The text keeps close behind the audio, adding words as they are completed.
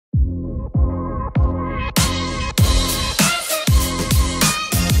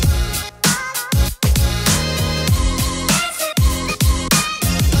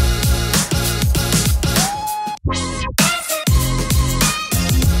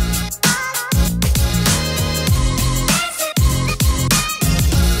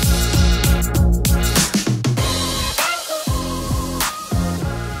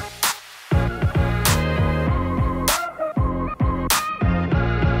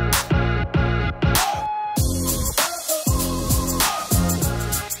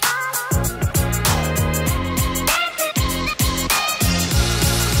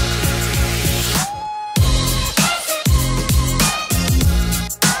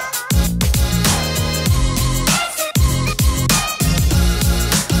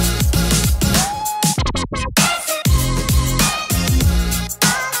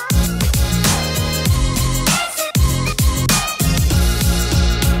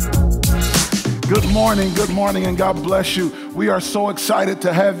Good morning, and God bless you. We are so excited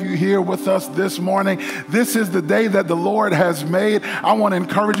to have you here with us this morning. This is the day that the Lord has made. I want to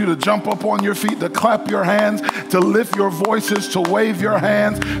encourage you to jump up on your feet, to clap your hands, to lift your voices, to wave your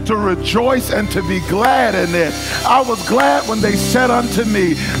hands, to rejoice and to be glad in it. I was glad when they said unto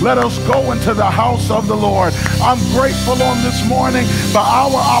me, let us go into the house of the Lord. I'm grateful on this morning for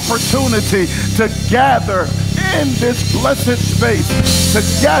our opportunity to gather in this blessed space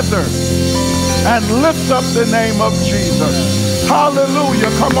together and lift up the name of Jesus.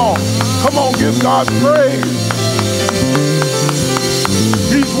 Hallelujah. Come on, give God praise.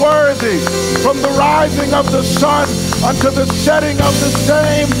 He's worthy. From the rising of the sun unto the setting of the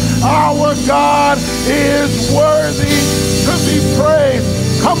same, our God is worthy to be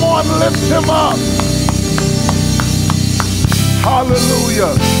praised. Come on, lift him up.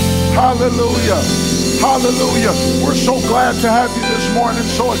 Hallelujah. Hallelujah. Hallelujah. We're so glad to have you this morning.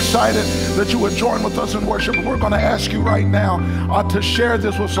 So excited that you would join with us in worship. We're going to ask you right now to share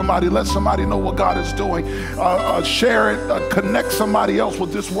this with somebody. Let somebody know what God is doing. Share it. Connect somebody else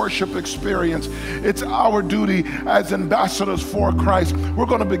with this worship experience. It's our duty as ambassadors for Christ. We're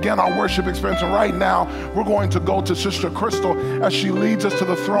going to begin our worship experience. And right now, we're going to go to Sister Crystal as she leads us to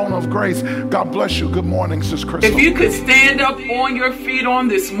the throne of grace. God bless you. Good morning, Sister Crystal. If you could stand up on your feet on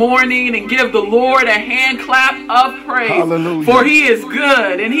this morning and give the Lord a hand clap of praise. Hallelujah. For he is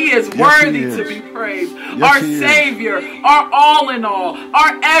good and he is worthy to be praised. Our Savior, our all in all,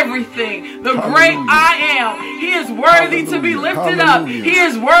 our everything, the great I am. He is worthy to be lifted up. He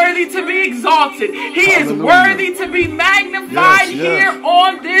is worthy to be exalted. He is worthy to be magnified here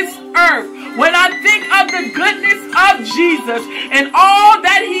on this earth. When I think of the goodness of Jesus and all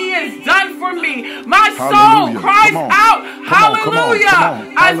that he has done for me, my soul cries out,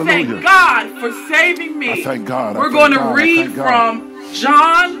 hallelujah. I thank God for saving me. I thank God. We're going to read from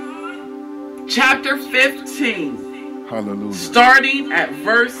John chapter 15. Hallelujah. Starting at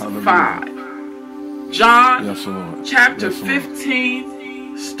verse 5. John chapter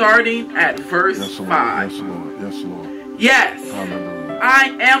 15, starting at verse 5. Yes, Lord. Yes, Lord. Yes, hallelujah. I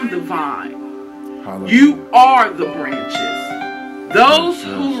am the vine. Hallelujah. You are the branches. Those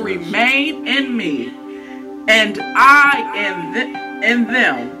who remain in me and I in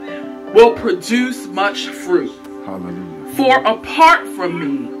them will produce much fruit. Hallelujah. For apart from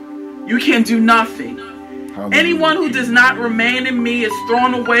me, you can do nothing. Hallelujah. Anyone who does not remain in me is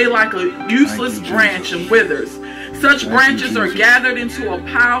thrown away like a useless branch and withers. Such branches are gathered into a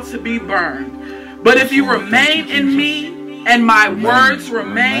pile to be burned. But if you remain in me and my words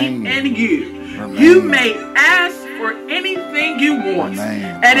remain in you, you may ask for anything you want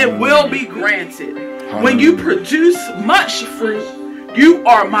and it will be granted. When you produce much fruit, you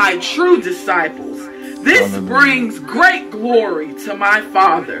are my true disciples. This brings great glory to my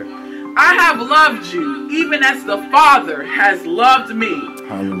Father. I have loved you, even as the Father has loved me.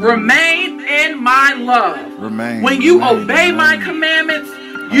 Remain in my love. When you obey my commandments,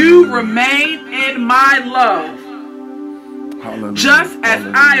 you remain in my love. Just as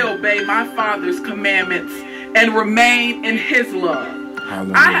I obey my Father's commandments and remain in his love.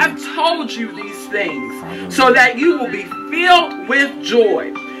 I have told you these things so that you will be filled with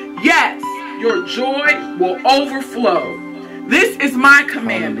joy. Yes, your joy will overflow. This is my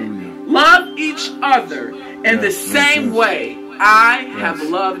commandment. Love each other in the same way I have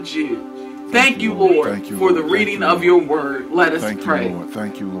loved you. Thank you, Lord, for the reading of your word. Let us pray.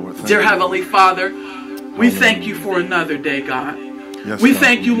 Thank you, Lord. Dear Heavenly Father, we thank you for another day, God. We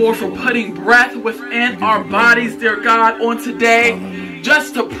thank you, Lord, for putting breath within our bodies, dear God, on today,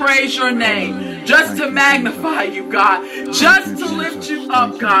 just to praise your name, just to magnify you, God, just to lift you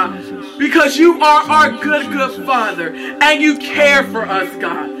up, God, because you are our good Father, and you care for us,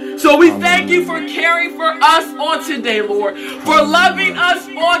 God. So we thank you for caring for us on today, Lord, for loving us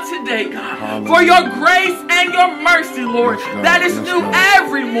on today, God, for your grace and your mercy, Lord, that is new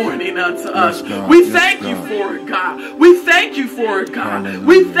every morning unto us. We thank you for it, God. We thank you for it, God.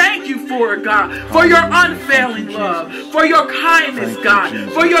 We thank you for it, God, for your unfailing love, for your kindness,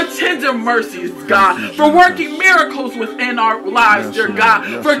 God, for your tender mercies, God, for working miracles within our lives, dear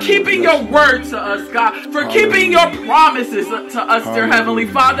God, for keeping your word to us, God, for keeping your promises to us, dear Heavenly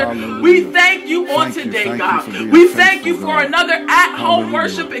Father. We thank you on today, God. We thank you for another at-home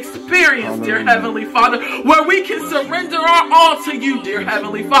worship experience, dear Heavenly Father, where we can surrender our all to you, dear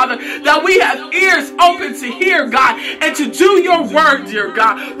Heavenly Father, that we have ears open to hear, God, and to do your word, dear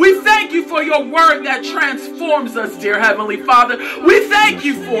God. We thank thank you for your word that transforms us, dear Heavenly Father. We thank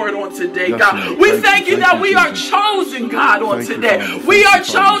you for it on today, God. We thank you that we are chosen, God, on today. We are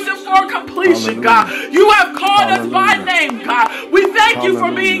chosen for completion, God. You have called us by name, God. We thank you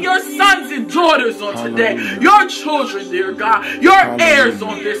for being your sons and daughters on today. Your children, dear God. Your heirs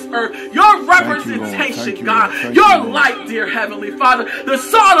on this earth. Your representation, God. Your light, dear Heavenly Father. The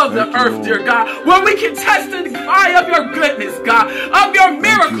salt of the earth, dear God. Where we can testify of your goodness, God. Of your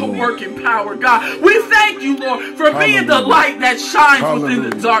miracle working power, God. We thank you, Lord, for being the light that shines within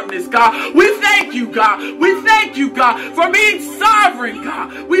the darkness, God. We thank you, God. We thank you, God, for being sovereign,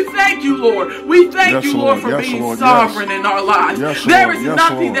 God. We thank you, Lord. We thank you, Lord, for being sovereign in our lives. There is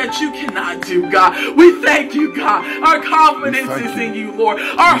nothing that you cannot do, God. We thank you, God. Our confidence is in you, Lord.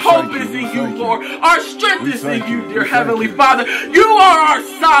 Our hope is in you, Lord. Our strength is in you, dear Heavenly Father. You are our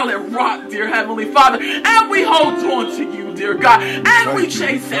solid rock, dear Heavenly Father. And we hold on to you, dear God. And we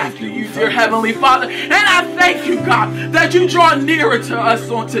chase after you, dear Heavenly Father. And I thank you, God, that you draw nearer to us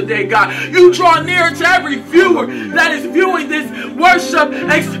on today, God. You draw nearer to every viewer that is viewing this worship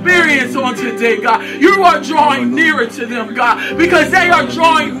experience on today, God. You are drawing nearer to them, God, because they are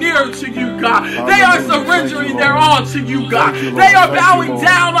drawing nearer to you, God. They are surrendering their all to you, God. They are bowing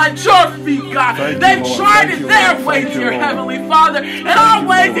down at your feet, God. They've tried it their way, dear Heavenly Father. In our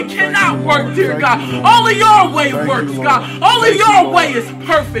ways, it cannot work, dear God. Only your way works, God. Only your way is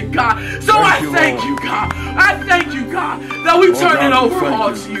perfect, God. So I thank you, God. I thank you, God, that we turn it over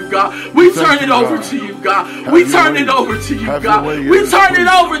all to you, God. We turn it over to you, God. We turn it over to you, God. We turn it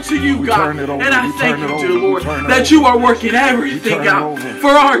over to you, God. And I thank you, dear Lord, that you are working everything out for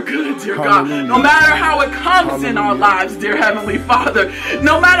our good, dear God. No matter how it comes in our lives, dear Heavenly Father.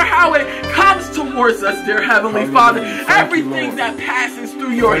 No matter how it comes towards us, dear Heavenly Father. Everything that passes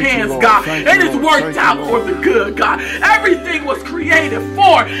through your hands, God, it is worked out for the good, God. Everything was created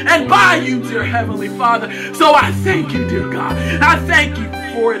for and by you, dear Heavenly Father. So I thank you, dear God. I thank you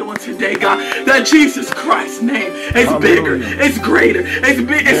for it on today, God, that Jesus Christ's name is bigger, it's greater,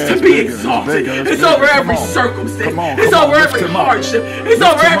 it's to be exalted. It's over every circumstance. It's over every hardship. It's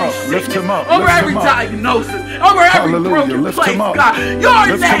over every sickness, over every diagnosis, over every broken place, God.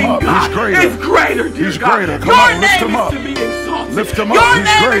 Your name, God, is greater, dear God. Your name is to be exalted. Your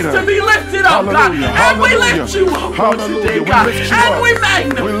name is to be lifted up, God. And we lift you up on today, God. And we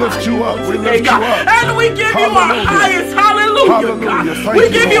magnify you on today, God. And we give you our highest hallelujah, God. We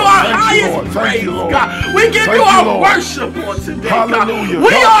give you our highest praise, God. We give you our worship on today, God.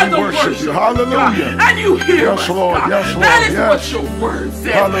 We are the worship, God. And you hear us, God. That is what your word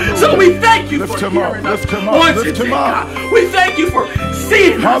says. So we thank you for hearing us on today, God. We thank you for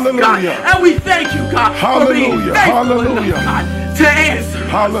seeing us, God. And we thank you, God, for being faithful enough, God, to answer.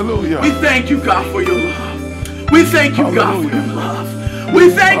 Hallelujah. We thank you, God, for your love. We thank you, God, for your love. We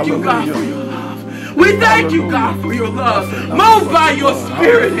thank you, God, for your love. We thank you, God, for your love. Move by your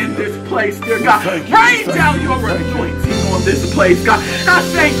spirit in this place, dear God. Rain down your anointing on this place, God. I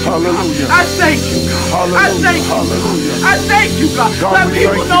thank you, God. I thank you, God. I thank you, God. I thank you, God. Let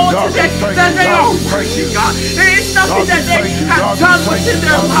people know today that they are worthy, God. There is nothing that they have done within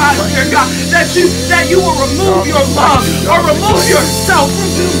their lives, dear God, that you will remove your love or remove yourself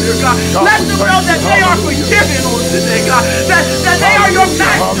from them, dear God. Let them know that they are forgiven on today, God. That they are your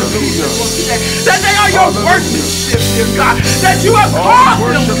masterpieces on today. That they are your workmanship, dear God, that you have called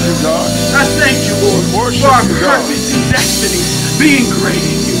them. I thank you, Lord, for our purpose and destiny being great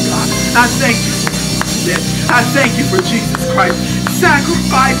in you, God. I thank you for this. I thank you for Jesus Christ's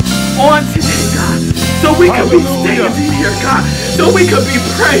sacrifice on today, God, so we could be standing here, God, so we could be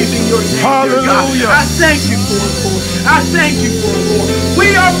praising your name, dear God. I thank you for it, Lord. I thank you for it, Lord.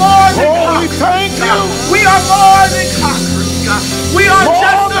 We are more than conquerors, God. We are more than conquerors, God. We are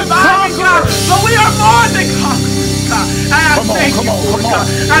just surviving, God, but we are more than conquerors, God. And I thank you for it, God.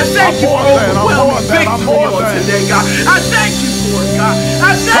 I thank you for overwhelming victory on today, God. I thank you for it, God.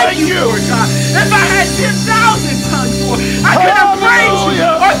 I thank you for it, God. If I had 10,000 tongues for it, I couldn't praise you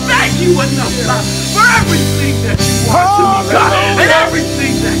or thank you enough, God, for everything that you are to me, God, and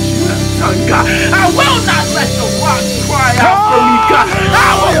everything that you have done, God. I will not let the rocks cry out for me, God.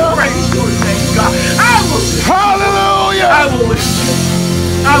 I will praise your name, God. I will lift you. I will lift you.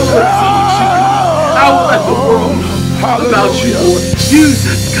 I will exalt you, God. I will let the world know about you, Lord. Use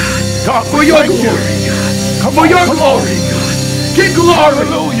us, God, for your glory, God. For your glory, God. Get glory.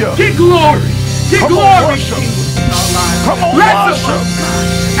 Get glory. Get glory, King, in our lives. Less of us, God,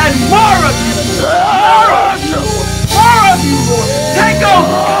 and more of you, Lord. More of you, Lord. More of you, Lord. Take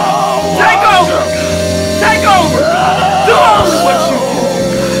over, God. Take over, God. Take over, God. Do only what you can do,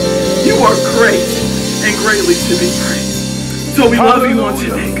 God. You are great and greatly to be praised. So we love you on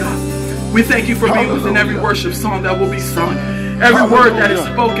today, God. We thank you for being within every worship song that will be sung. Every word that is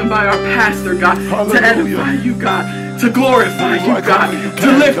spoken by our pastor, God, to edify you, God, to glorify you, God,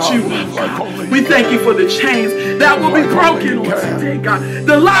 to lift you up, God. We thank you for the chains that will be broken on today, God.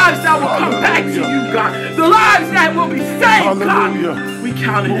 The lives that will come back to you, God. The lives that will be saved, God. We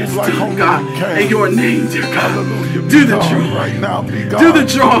count it as done, God. In your name, dear God. Do the drawing. Do the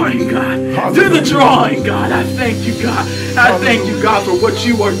drawing, God. Do the drawing, God. I thank you, God. I thank you, God, for what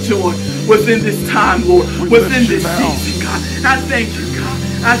you are doing within this time, Lord. Within this season, God. I thank you, God.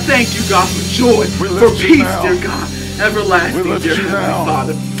 I thank you, God, for joy, for peace, dear God. Everlasting, dear Heavenly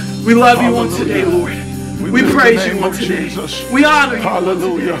Father. We love you on today, Lord. We praise you on today. We honor you on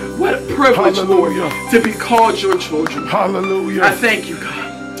today. What a privilege, Lord, to be called your children. Hallelujah. I thank you,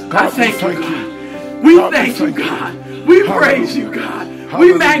 God. I thank you, God. We thank you, God. We praise you, God.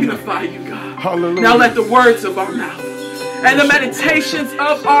 We magnify you, God. Hallelujah. Now let the words of our mouth and the meditations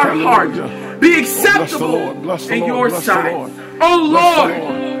of our heart be acceptable in your sight. Oh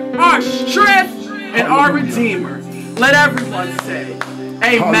Lord, our strength and our Redeemer. Let everyone say,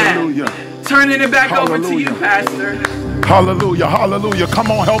 amen. Hallelujah. Turning it back over to you, Pastor. Hallelujah, hallelujah.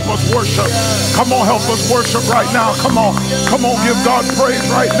 Come on, help us worship. Come on, help us worship right now. Come on, give God praise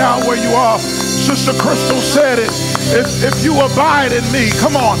right now where you are. Sister Crystal said it. If you abide in me,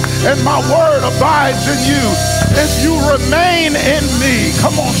 come on, and my word abides in you. If you remain in me,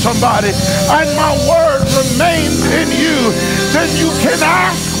 come on somebody, and my word remains in you, then you can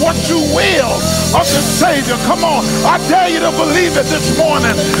ask what you will of the Savior. Come on, I dare you to believe it this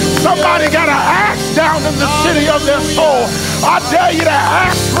morning. Somebody got an axe down in the city of their soul. I dare you to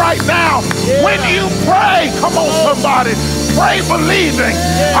ask right now. When you pray, come on somebody, pray believing,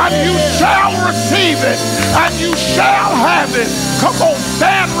 and you shall receive it, and you shall have it. Come on,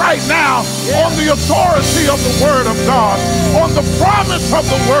 stand right now on the authority of the Word of God, on the promise of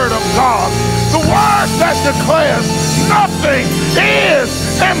the Word of God, the Word that declares nothing is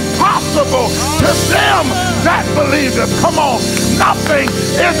impossible to them that believe it. Come on, nothing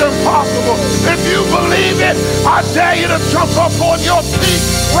is impossible. If you believe it, I dare you to jump up on your feet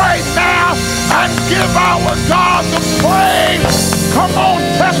right now and give our God the praise. Come on,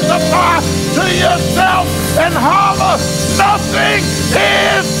 testify to yourself and holler, nothing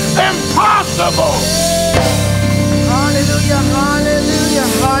is impossible. Hallelujah, hallelujah,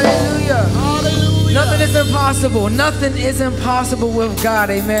 hallelujah. Hallelujah. Nothing is impossible. Nothing is impossible with God.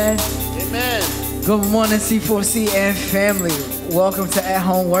 Amen. Amen. Good morning, C4C and family. Welcome to At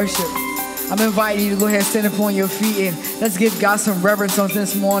Home Worship. I'm inviting you to go ahead and stand up on your feet and let's give God some reverence on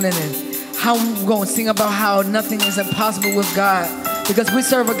this morning and how we're going to sing about how nothing is impossible with God. Because we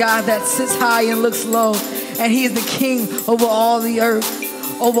serve a God that sits high and looks low, and He is the King over all the earth,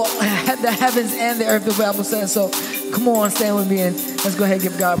 over the heavens and the earth, the Bible says. So come on, stand with me and let's go ahead and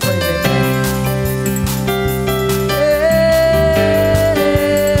give God praise. Amen.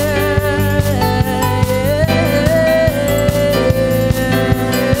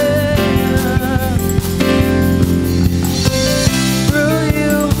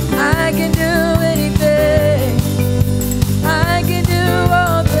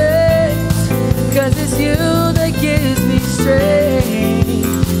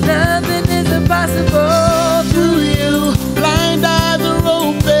 Nothing is impossible to you. Blind eyes are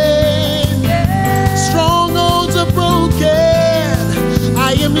open, strongholds are broken.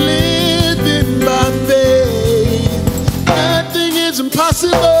 I am living by faith. Nothing is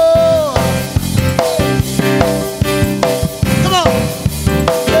impossible. Come on.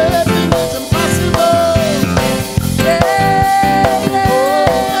 Nothing is impossible.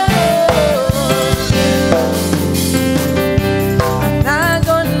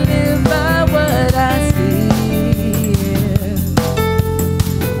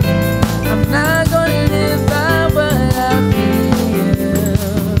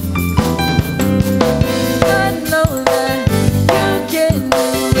 I know that you can do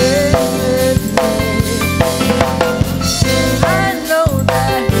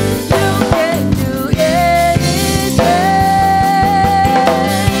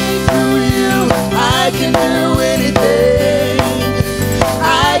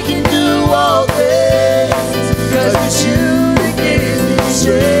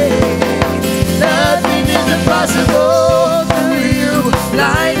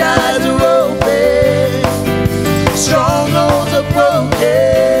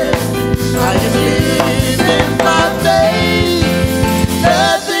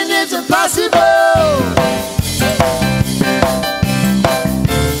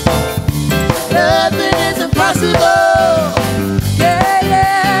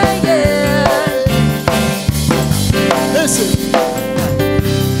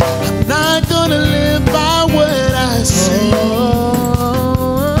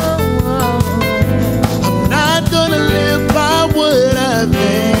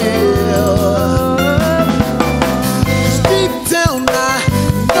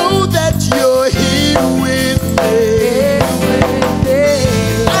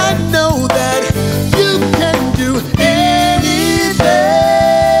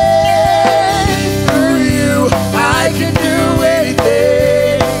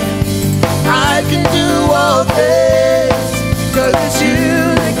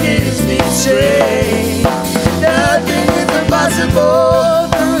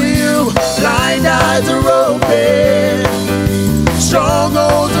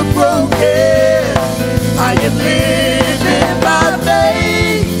strongholds are broken. I am living by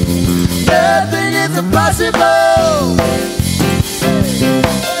faith. Nothing is impossible.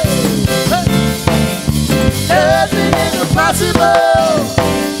 Nothing is impossible.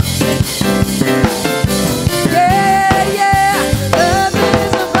 Yeah, yeah. Nothing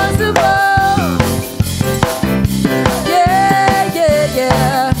is impossible. Yeah, yeah,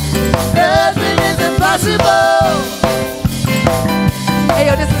 yeah. Nothing is impossible. Hey,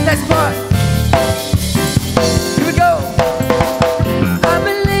 yo, this is the next part. Here we go. I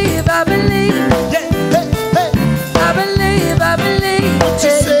believe, I believe. Yeah, hey, hey. I believe, I believe. What you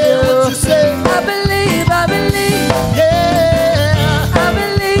say, what you say? I believe, I believe. Yeah. I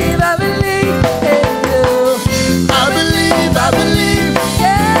believe, I believe. I believe, I believe.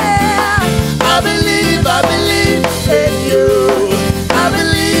 Yeah. I believe in you. I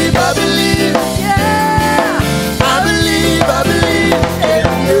believe in Yeah.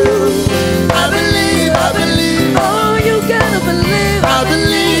 you. I believe. Oh, you gotta believe. I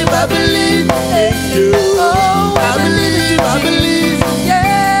believe in you. Oh, I believe.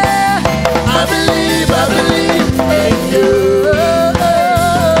 yeah. I believe in you.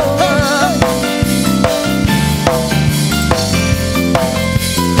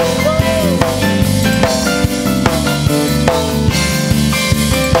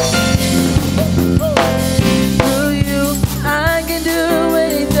 Through you, I can do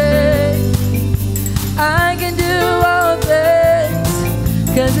anything. I can do all things.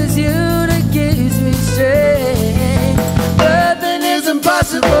 'Cause it's you that gives me strength. Nothing is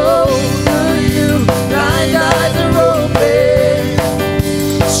impossible. Through you, blind eyes are open.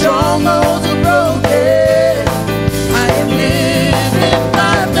 Strongholds are broken. I am living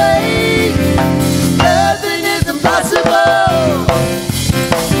by faith. Nothing is impossible.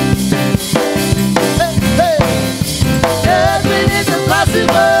 Hey, hey. Nothing is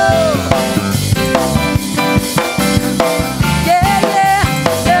impossible. Yeah, yeah.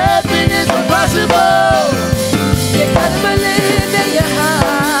 Nothing is impossible. You gotta believe in your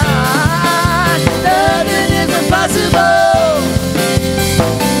heart. Nothing is impossible.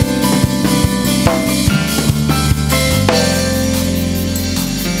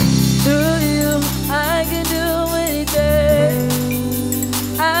 Through you, I can do anything.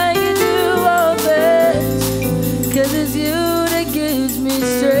 I can do all things. 'Cause it's you that gives me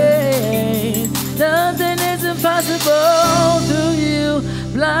strength. Nothing is impossible. Through you,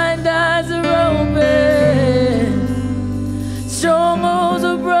 blind eyes are open. Strongholds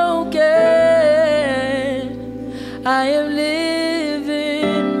are broken. I am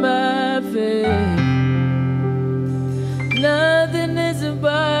living by faith. Nothing is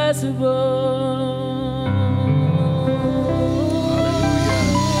impossible.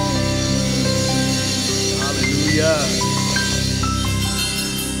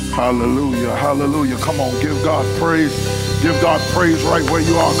 Hallelujah, hallelujah. Come on, give God praise. Give God praise right where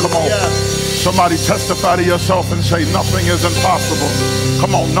you are. Come on. Somebody testify to yourself and say, nothing is impossible.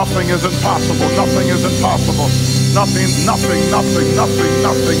 Come on, nothing is impossible. Nothing is impossible. Nothing.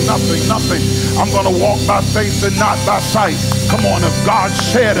 I'm going to walk by faith and not by sight. Come on, if God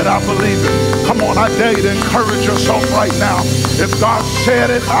said it, I believe it. Come on, I dare you to encourage yourself right now. If God said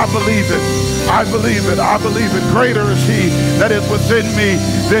it, I believe it. I believe it. I believe it. Greater is he that is within me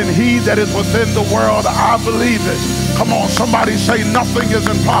than he that is within the world. I believe it. Come on, somebody say nothing is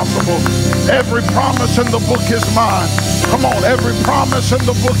impossible. Every promise in the book is mine. Come on, every promise in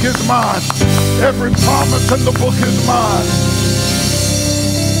the book is mine. Every promise in the book is mine.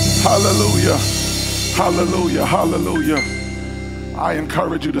 Hallelujah. Hallelujah. Hallelujah. I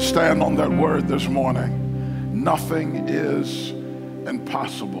encourage you to stand on that word this morning. Nothing is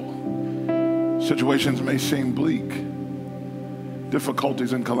impossible. Situations may seem bleak.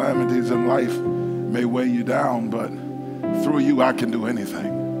 Difficulties and calamities in life may weigh you down, but through you I can do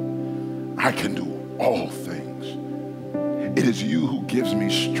anything. I can do all things. It is you who gives me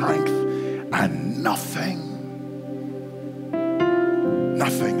strength, and nothing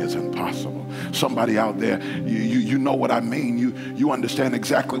is impossible. Somebody out there, you know what I mean. You understand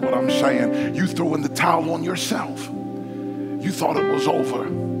exactly what I'm saying. You threw in the towel on yourself. You thought it was over.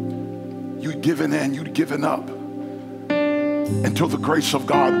 You'd given in, you'd given up, until the grace of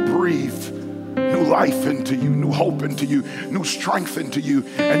God breathed new life into you, new hope into you, new strength into you,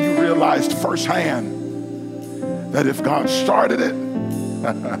 and you realized firsthand that if God started it,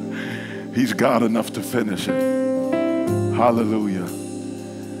 he's God enough to finish it. Hallelujah.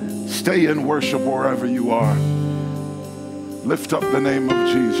 Stay in worship wherever you are. Lift up the name of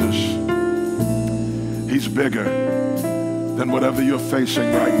Jesus. He's bigger then whatever you're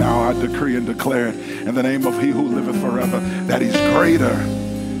facing right now, I decree and declare it in the name of He who liveth forever, that He's greater.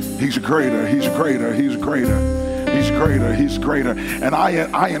 He's greater. He's greater. He's greater. He's greater. He's greater. And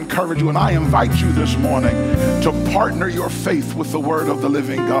I encourage you and I invite you this morning to partner your faith with the word of the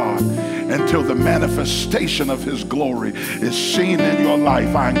living God until the manifestation of His glory is seen in your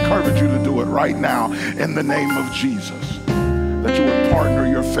life. I encourage you to do it right now in the name of Jesus. That you would partner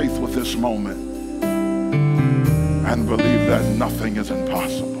your faith with this moment and believe that nothing is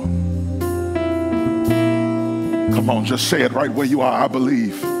impossible. Come on, just say it right where you are. I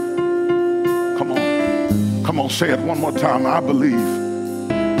believe. Come on. Come on, say it one more time. I believe.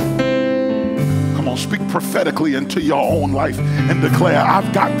 Come on, speak prophetically into your own life and declare,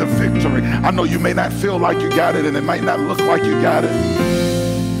 I've got the victory. I know you may not feel like you got it and it might not look like you got it.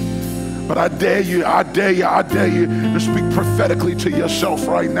 But I dare you to speak prophetically to yourself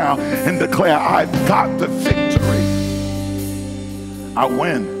right now and declare, I've got the victory. I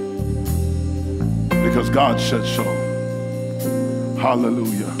win because God said so.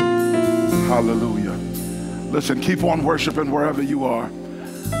 Hallelujah. Hallelujah. Listen, keep on worshiping wherever you are.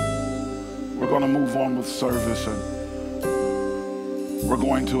 We're going to move on with service, and we're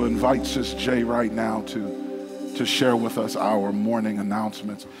going to invite Sis J right now to share with us our morning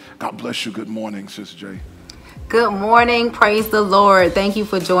announcements. God bless you. Good morning, Sis J. Good morning. Praise the Lord. Thank you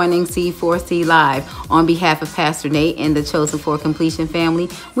for joining C4C Live. On behalf of Pastor Nate and the Chosen for Completion family,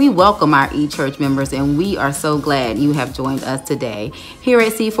 we welcome our eChurch members, and we are so glad you have joined us today. Here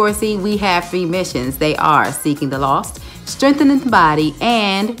at C4C, we have 3 missions. They are seeking the lost, strengthening the body,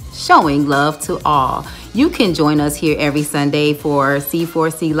 and showing love to all. You can join us here every Sunday for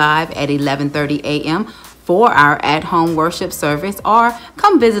C4C Live at 11:30 a.m. for our at-home worship service, or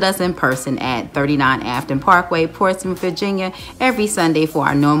come visit us in person at 39 Afton Parkway, Portsmouth, Virginia, every Sunday for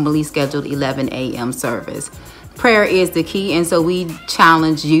our normally scheduled 11 a.m. service. Prayer is the key, and so we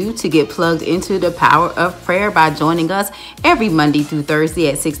challenge you to get plugged into the power of prayer by joining us every Monday through Thursday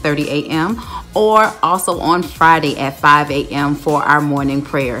at 6:30 a.m. or also on Friday at 5 a.m. for our morning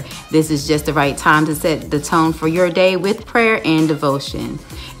prayer. This is just the right time to set the tone for your day with prayer and devotion.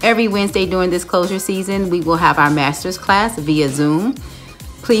 Every Wednesday during this closure season, we will have our master's class via Zoom.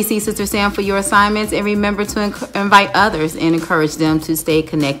 Please see Sister Sam for your assignments, and remember to invite others and encourage them to stay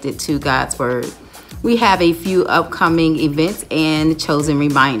connected to God's Word. We have a few upcoming events and chosen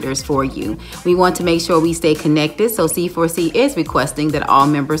reminders for you. We want to make sure we stay connected, so C4C is requesting that all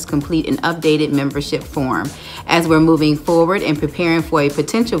members complete an updated membership form. As we're moving forward and preparing for a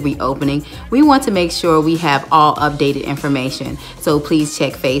potential reopening, we want to make sure we have all updated information. So please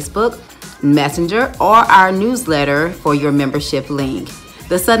check Facebook, Messenger, or our newsletter for your membership link.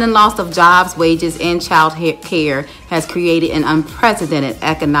 The sudden loss of jobs, wages, and child care has created an unprecedented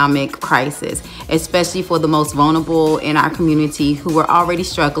economic crisis, especially for the most vulnerable in our community who were already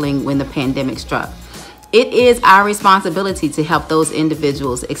struggling when the pandemic struck. It is our responsibility to help those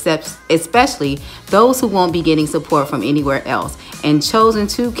individuals, especially those who won't be getting support from anywhere else. And Chosen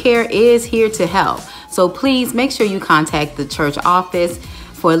to Care is here to help. So please make sure you contact the church office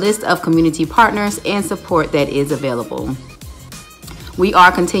for a list of community partners and support that is available. We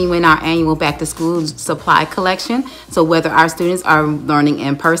are continuing our annual back-to-school supply collection, so whether our students are learning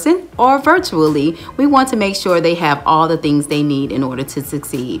in person or virtually, we want to make sure they have all the things they need in order to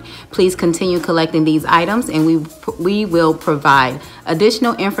succeed. Please continue collecting these items, and we will provide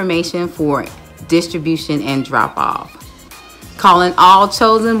additional information for distribution and drop-off. Calling all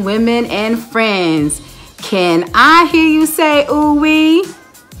chosen women and friends. Can I hear you say ooh-wee?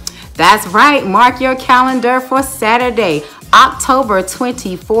 That's right. Mark your calendar for Saturday, October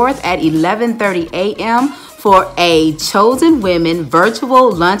 24th at 11:30 a.m. for a Chosen Women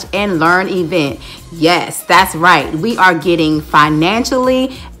virtual lunch and learn event. Yes, that's right. We are getting financially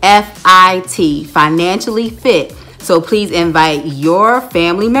fit, financially fit. So please invite your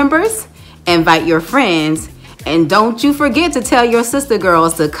family members, invite your friends, and don't you forget to tell your sister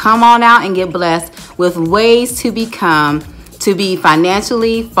girls to come on out and get blessed with ways to be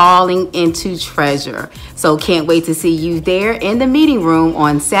financially falling into treasure. So can't wait to see you there in the meeting room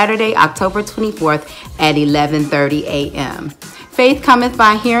on Saturday, October 24th at 11:30 a.m. Faith cometh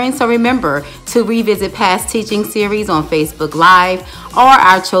by hearing, so remember to revisit past teaching series on Facebook Live or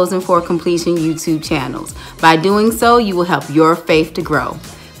our Chosen for Completion YouTube channels. By doing so, you will help your faith to grow.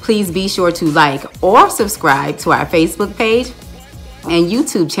 Please be sure to like or subscribe to our Facebook page and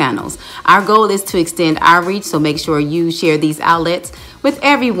YouTube channels. Our goal is to extend our reach, so make sure you share these outlets with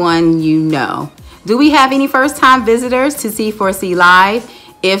everyone you know. Do we have any first-time visitors to C4C Live?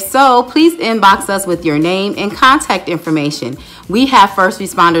 If so, please inbox us with your name and contact information. We have first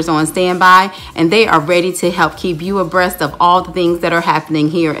responders on standby, and they are ready to help keep you abreast of all the things that are happening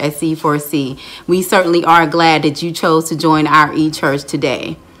here at C4C. We certainly are glad that you chose to join our e-church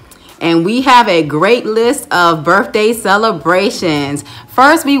today. And we have a great list of birthday celebrations.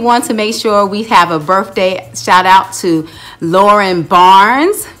 First, we want to make sure we have a birthday shout out to Lauren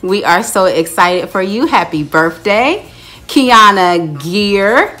Barnes. We are so excited for you. Happy birthday. Kiana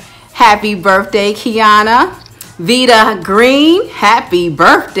Gear, happy birthday, Kiana. Vita Green, happy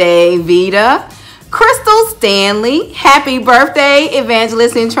birthday, Vita. Crystal Stanley, happy birthday,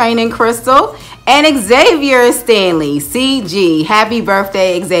 Evangelist in Training, Crystal. And Xavier Stanley, CG, happy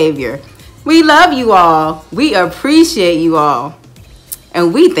birthday, Xavier. We love you all. We appreciate you all.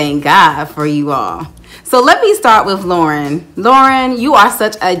 And we thank God for you all. So let me start with Lauren. Lauren, you are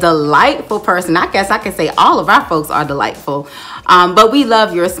such a delightful person. I guess I can say all of our folks are delightful. But we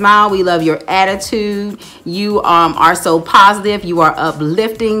love your smile. We love your attitude. You are so positive. You are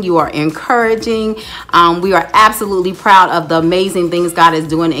uplifting. You are encouraging. We are absolutely proud of the amazing things God is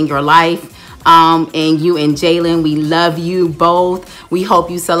doing in your life. And you and Jalen, we love you both. We hope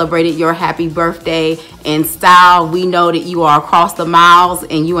you celebrated your happy birthday in style. We know that you are across the miles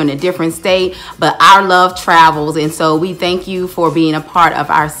and you're in a different state, but our love travels. And so we thank you for being a part of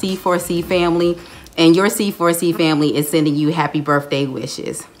our C4C family, and your C4C family is sending you happy birthday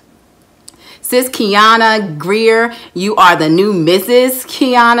wishes. Sis Kiana Greer, you are the new Mrs.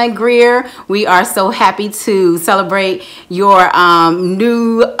 Kiana Greer. We are so happy to celebrate your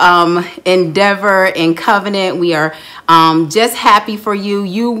new endeavor and covenant. We are just happy for you.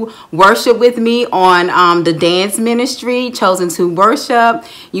 You worship with me on the dance ministry, Chosen to Worship.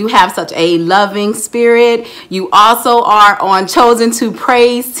 You have such a loving spirit. You also are on Chosen to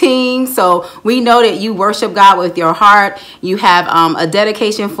Praise team. So we know that you worship God with your heart. You have a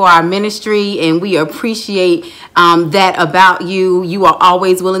dedication for our ministry, and we appreciate that about you. You are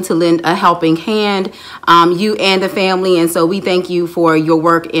always willing to lend a helping hand, you and the family. And so we thank you for your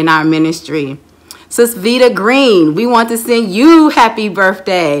work in our ministry. Sis Vita Green, we want to sing you happy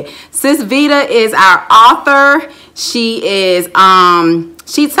birthday. Sis Vita is our author. She is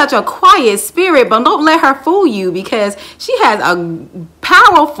she's such a quiet spirit, but don't let her fool you, because she has a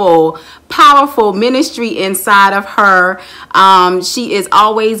powerful ministry inside of her. She is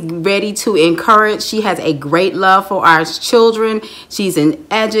always ready to encourage. She has a great love for our children. She's an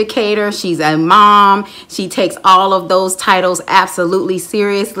educator. She's a mom. She takes all of those titles absolutely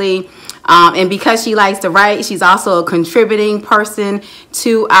seriously. And because she likes to write, she's also a contributing person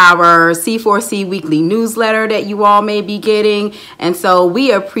to our C4C weekly newsletter that you all may be getting. And so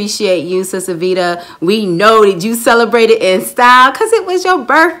we appreciate you, Sister Vita. We know that you celebrated in style because it was your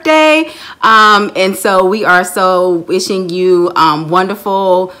birthday. And so we are so wishing you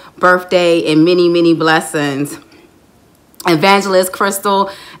wonderful birthday and many, many blessings. Evangelist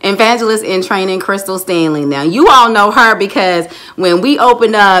in Training, Crystal Stanley. Now, you all know her because when we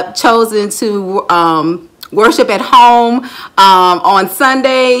opened up Chosen to Worship at Home on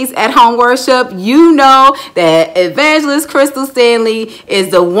Sundays at Home Worship, you know that Evangelist Crystal Stanley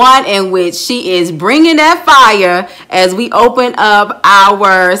is the one in which she is bringing that fire as we open up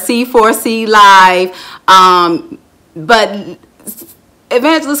our C4C Live. But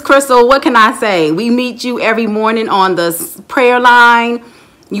Evangelist Crystal, what can I say? We meet you every morning on the prayer line.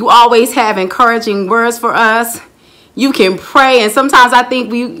 You always have encouraging words for us. You can pray, and sometimes I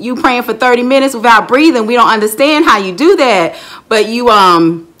think you praying for 30 minutes without breathing. We don't understand how you do that, but you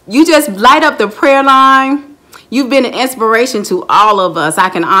just light up the prayer line. You've been an inspiration to all of us. I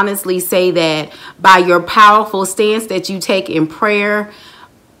can honestly say that by your powerful stance that you take in prayer.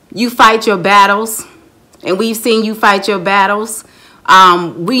 You fight your battles, and we've seen you fight your battles.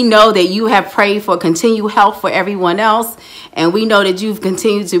 We know that you have prayed for continued health for everyone else, and we know that you've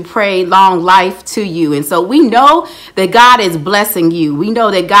continued to pray long life to you. And so we know that God is blessing you. We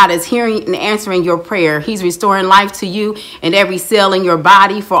know that God is hearing and answering your prayer. He's restoring life to you and every cell in your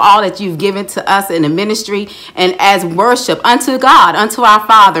body for all that you've given to us in the ministry and as worship unto God, unto our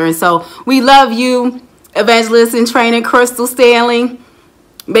Father. And so we love you, Evangelist in Training, Crystal Stanley.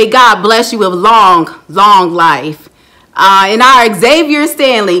 May God bless you with long life. And our Xavier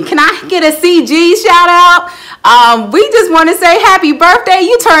Stanley, can I get a CG shout out? We just want to say happy birthday.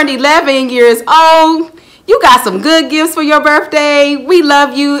 You turned 11 years old. You got some good gifts for your birthday. We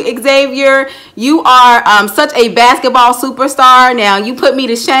love you, Xavier. You are such a basketball superstar. Now, you put me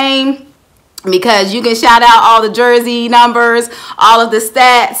to shame because you can shout out all the jersey numbers, all of the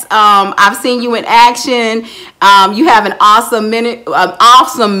stats. I've seen you in action. You have an awesome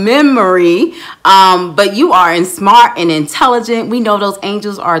memory, but you are smart and intelligent. We know those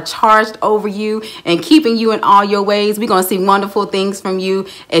angels are charged over you and keeping you in all your ways. We're going to see wonderful things from you,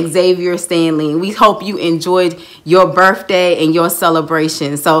 Xavier Stanley. We hope you enjoyed your birthday and your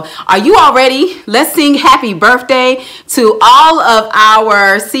celebration. So are you all ready? Let's sing happy birthday to all of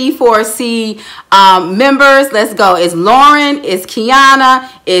our C4C members. Let's go. It's Lauren, it's Kiana,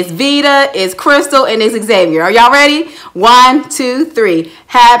 it's Vita, it's Crystal, and it's Xavier. Are y'all ready? 1, 2, 3.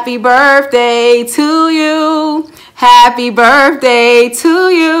 Happy birthday to you. Happy birthday to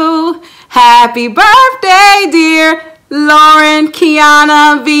you. Happy birthday, dear Lauren,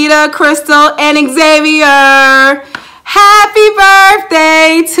 Kiana, Vita, Crystal, and Xavier. Happy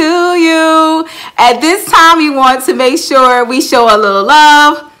birthday to you. At this time, we want to make sure we show a little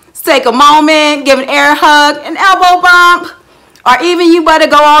love. Let's take a moment, give an air hug, an elbow bump. Or even you better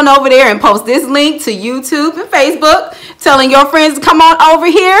go on over there and post this link to YouTube and Facebook, telling your friends to come on over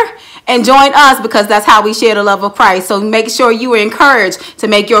here and join us, because that's how we share the love of Christ. So make sure you are encouraged to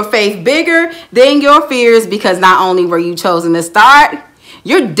make your faith bigger than your fears, because not only were you chosen to start,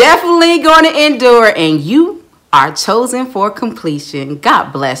 you're definitely going to endure, and you are chosen for completion.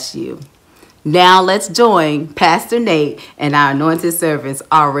 God bless you. Now let's join Pastor Nate and our anointed service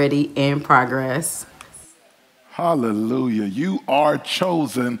already in progress. Hallelujah. You are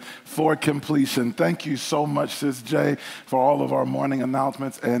chosen for completion. Thank you so much, Sis Jay, for all of our morning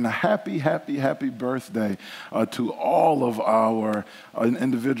announcements. And happy, happy, happy birthday to all of our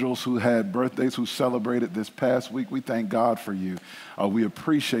individuals who had birthdays, who celebrated this past week. We thank God for you. We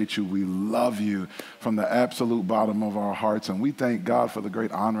appreciate you. We love you from the absolute bottom of our hearts. And we thank God for the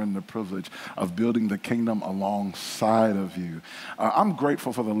great honor and the privilege of building the kingdom alongside of you. I'm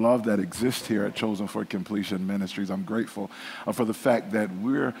grateful for the love that exists here at Chosen for Completion Ministries. I'm grateful for the fact that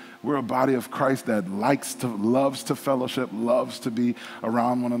we're a body of Christ that loves to fellowship, loves to be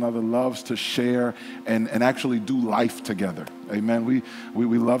around one another, loves to share and actually do life together. Amen.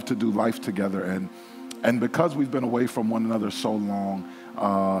 We love to do life together. And because we've been away from one another so long,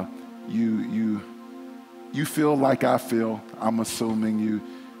 you feel like I feel. I'm assuming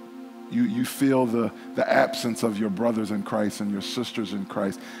you feel the absence of your brothers in Christ and your sisters in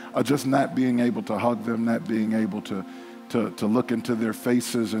Christ, just not being able to hug them, not being able to look into their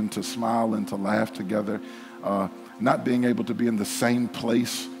faces and to smile and to laugh together, not being able to be in the same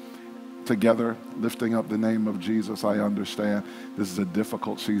place together, lifting up the name of Jesus. I understand this is a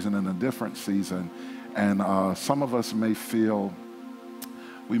difficult season and a different season, and some of us may feel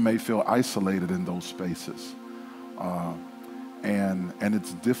isolated in those spaces, and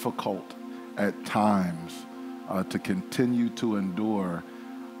it's difficult at times to continue to endure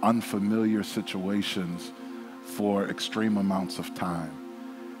unfamiliar situations for extreme amounts of time.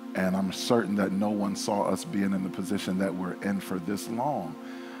 And I'm certain that no one saw us being in the position that we're in for this long.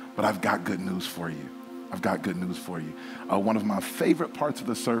 But I've got good news for you. I've got good news for you. One of my favorite parts of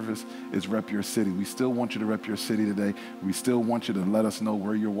the service is Rep Your City. We still want you to rep your city today. We still want you to let us know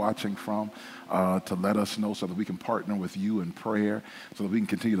where you're watching from, to let us know so that we can partner with you in prayer, so that we can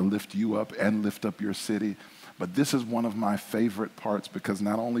continue to lift you up and lift up your city. But this is one of my favorite parts, because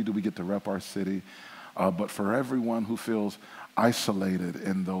not only do we get to rep our city, but for everyone who feels isolated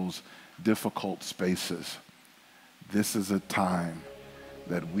in those difficult spaces, this is a time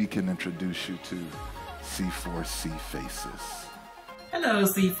that we can introduce you to C4C Faces. Hello,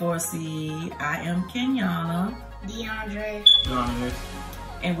 C4C. I am Kenyana. DeAndre.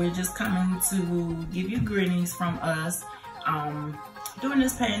 And we're just coming to give you greetings from us. During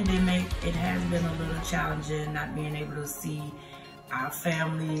this pandemic, it has been a little challenging not being able to see our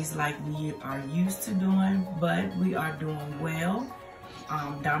families like we are used to doing, but we are doing well.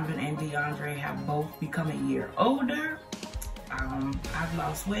 Donovan and DeAndre have both become a year older. I've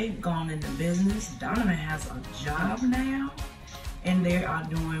lost weight, gone into business. Donovan has a job now, and they are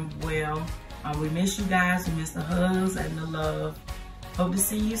doing well. We miss you guys. We miss the hugs and the love. Hope to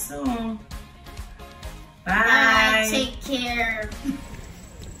see you soon. Bye. Bye. Take care.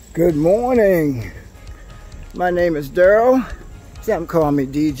 Good morning. My name is Daryl. Some call me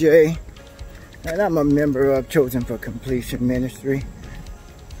DJ, and I'm a member of Chosen for Completion Ministry.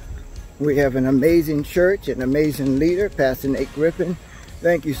 We have an amazing church, an amazing leader, Pastor Nate Griffin.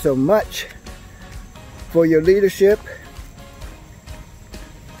 Thank you so much for your leadership.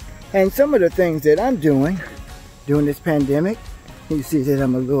 And some of the things that I'm doing during this pandemic, you see that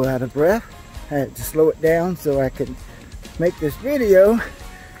I'm a little out of breath. I had to slow it down so I could make this video,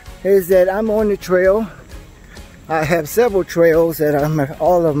 is that I'm on the trail. I have several trails that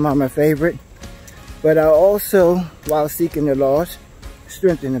all of them are my favorite, but I also, while seeking the lost,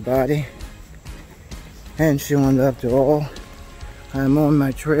 strengthen the body. and showing love to all. I'm on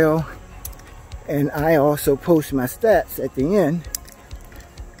my trail, and I also post my stats at the end,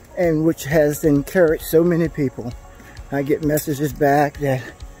 and which has encouraged so many people. I get messages back that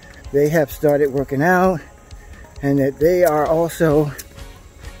they have started working out and that they are also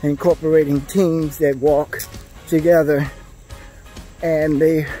incorporating teams that walk together and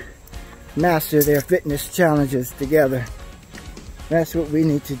they master their fitness challenges together. That's what we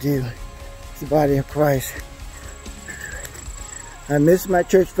need to do. It's the body of Christ. I miss my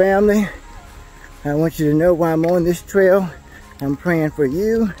church family. I want you to know while I'm on this trail, I'm praying for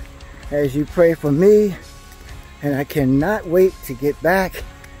you as you pray for me. And I cannot wait to get back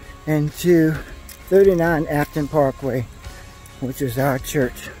into 39 Afton Parkway, which is our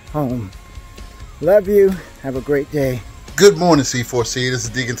church home. Love you. Have a great day. Good morning, C4C. This is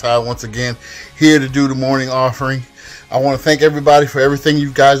Deacon Todd once again, here to do the morning offering. I want to thank everybody for everything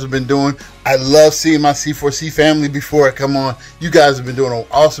you guys have been doing. I love seeing my C4C family before I come on. You guys have been doing an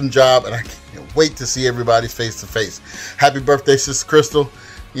awesome job, and I can't wait to see everybody face to face. Happy birthday, Sister Crystal.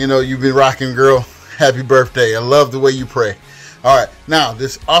 You know, you've been rocking, girl. Happy birthday. I love the way you pray. All right, now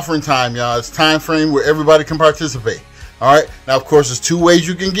this offering time, y'all, it's time frame where everybody can participate. All right, now of course there's two ways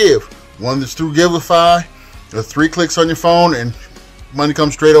you can give. One is through Giveify. There's 3 clicks on your phone and money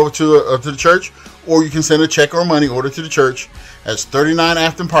comes straight over to the church, or you can send a check or money order to the church. That's 39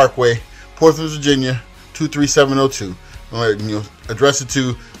 Afton Parkway, Portsmouth, Virginia 23702. Address it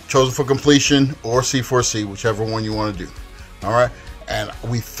to Chosen for Completion or C4C, whichever one you want to do. All right. And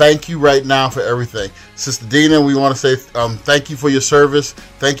we thank you right now for everything. Sister Dina, we want to say thank you for your service.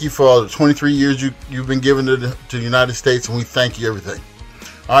 Thank you for all the 23 years you've been given to the United States, and we thank you everything.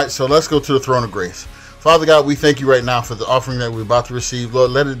 All right, so let's go to the throne of grace. Father God, we thank you right now for the offering that we're about to receive.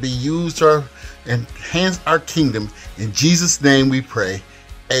 Lord, let it be used to enhance our kingdom. In Jesus' name we pray.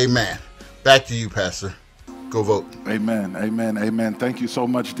 Amen. Back to you, Pastor. Go vote. Amen, amen, amen. Thank you so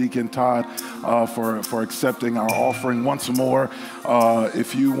much, Deacon Todd, for accepting our offering once more.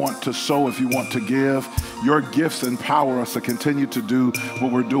 If you want to sow, if you want to give, your gifts empower us to continue to do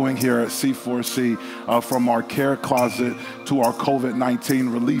what we're doing here at C4C. From our care closet to our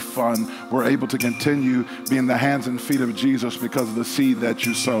COVID-19 relief fund, we're able to continue being the hands and feet of Jesus because of the seed that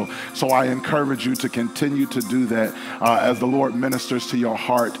you sow. So I encourage you to continue to do that as the Lord ministers to your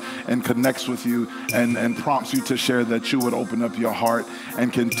heart and connects with you and prompts you to share, that you would open up your heart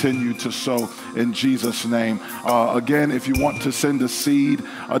and continue to sow in Jesus' name. Again, if you want to send a seed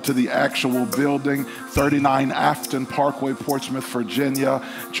to the actual building, 39 Afton Parkway, Portsmouth, Virginia,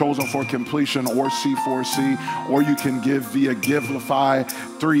 Chosen for Completion or C4C, or you can give via Giveify.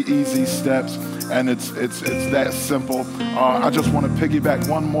 3 easy steps, and it's that simple. I just want to piggyback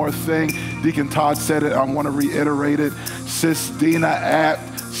one more thing. Deacon Todd said it. I want to reiterate it. Sis Dina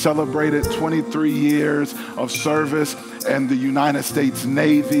Apt celebrated 23 years of service in the United States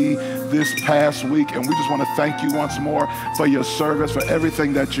Navy this past week, and we just want to thank you once more for your service, for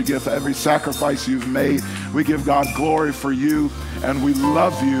everything that you give, for every sacrifice you've made. We give God glory for you, and we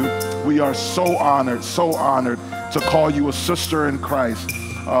love you. We are so honored to call you a sister in Christ.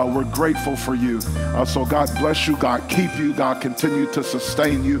 We're grateful for you. So God bless you. God keep you. God continue to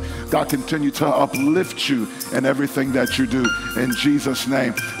sustain you. God continue to uplift you in everything that you do. In Jesus'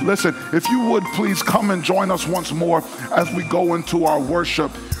 name. Listen, if you would please come and join us once more as we go into our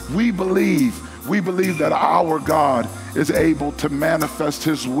worship. We believe that our God is able to manifest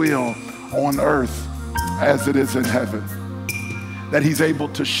his will on earth as it is in heaven. That he's able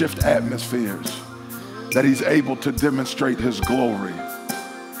to shift atmospheres. That he's able to demonstrate his glory.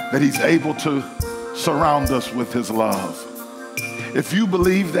 That he's able to surround us with his love. If you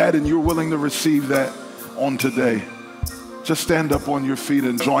believe that and you're willing to receive that on today, just stand up on your feet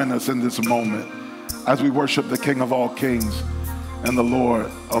and join us in this moment as we worship the King of all kings and the Lord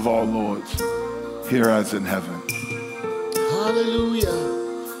of all lords, here as in heaven. Hallelujah.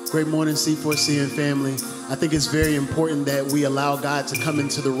 Great morning, C4C and family. I think it's very important that we allow God to come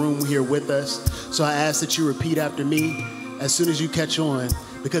into the room here with us. So I ask that you repeat after me as soon as you catch on,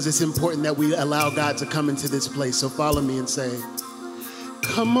 because it's important that we allow God to come into this place. So follow me and say,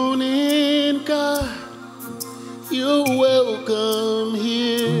 come on in, God, you're welcome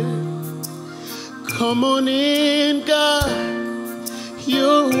here. Come on in, God,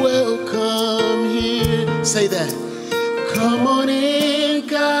 you're welcome here. Say that. Come on in,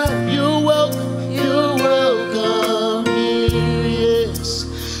 God, you're welcome here, yes.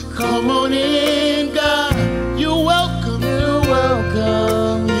 Come on in, God, you're welcome, yeah.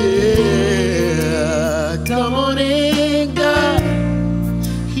 Come on in, God,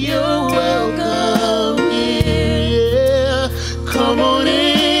 you're welcome here, yeah. Come on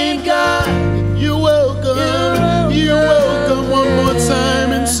in, God, you're welcome.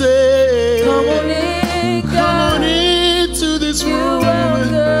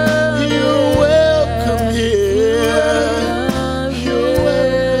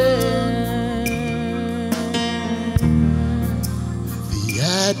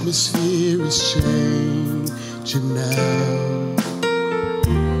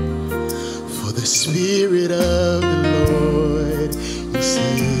 the Spirit of the Lord is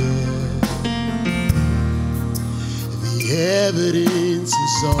here. The evidence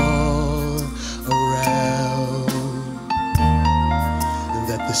is all around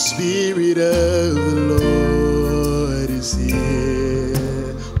that the Spirit of the Lord is here.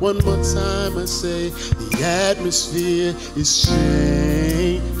 One more time I say, the atmosphere is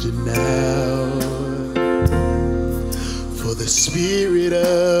changing now. For the Spirit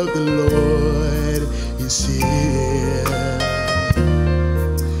of the Lord is here.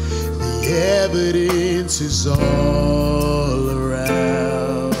 The evidence is all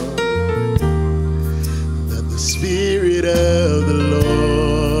around that the Spirit of the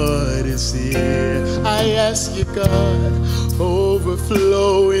Lord is here. I ask you, God,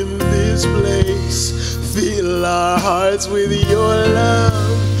 overflow in this place. Fill our hearts with your love,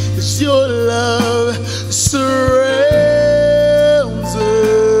 'cause your love surrounds us.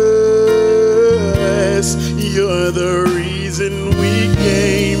 You're the reason we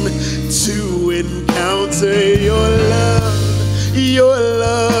came to encounter your love. Your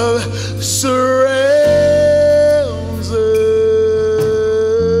love surrounds us.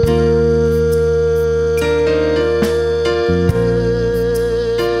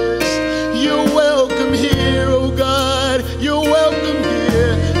 You're welcome here, oh God. You're welcome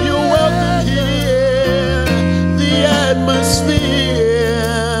here. You're welcome here. The atmosphere.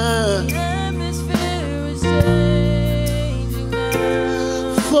 The atmosphere is changing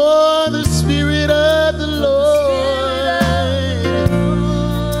now. For the Spirit of the Lord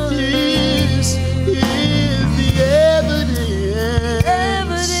is the evidence.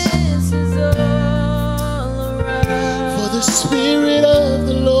 Evidence is all around. For the Spirit of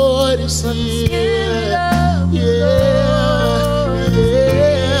the Lord is here. Yeah,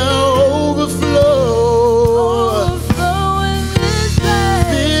 overflow.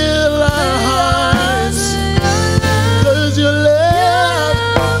 Fill our hearts, 'cause your love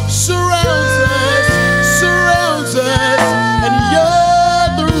surrounds us, and you're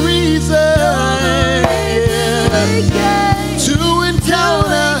the reason to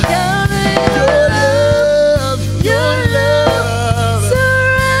encounter your love, your love.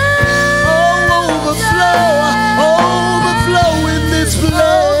 Oh, overflow in this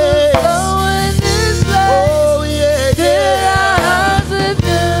place. Oh, yeah, yeah.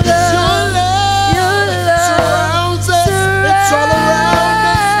 'Cause your love surrounds us. It's all around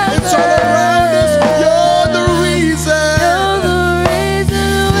us. It's all around us. You're the reason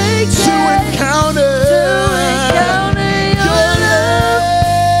to encounter your love.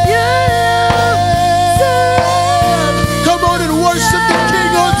 Come on and worship the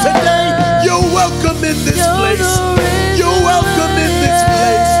King on today. You're welcome in this place. You're welcome in this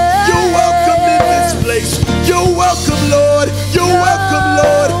place. You're welcome in this place. You're welcome, Lord. You're welcome,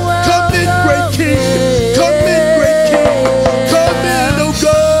 Lord. Come in, great King. Come in, great King. Come in, oh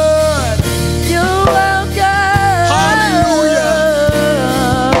God. You're welcome. Hallelujah.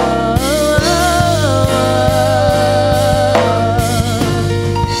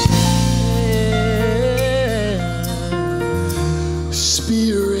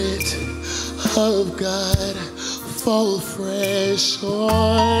 Spirit of God, fall fresh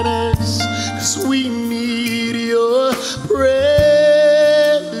on us, 'cause we need your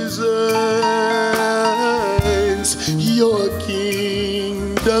presence. Your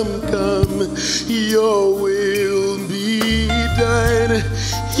kingdom come, your will be done,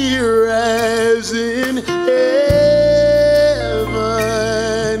 here as in heaven.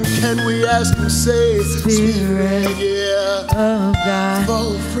 Can we ask him, say, Spirit, yeah, of God,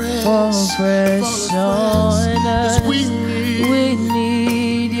 fall fresh on us. 'Cause we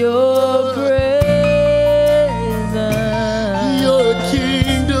need your presence. your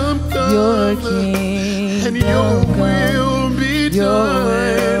kingdom come, Your kingdom and your come, will be your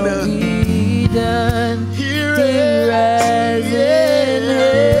done. will be done, Here as in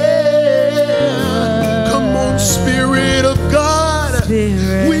heaven. Come on, Spirit of God,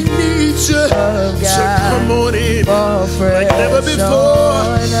 Spirit we need you of to God, come on in fall like never fresh before.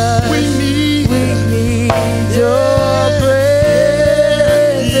 on us. We need your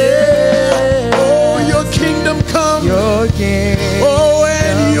presence. yeah. Oh, your kingdom come. Your kingdom Oh,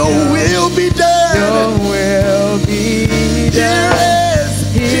 and your will be done. Your will be done.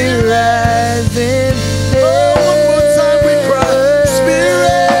 Here as in Oh, one more time we cry.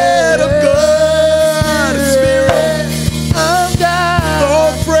 Spirit of God, Spirit of God,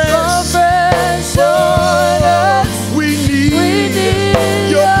 fall fresh. fall fresh on us. We need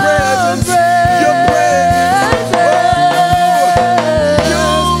your presence.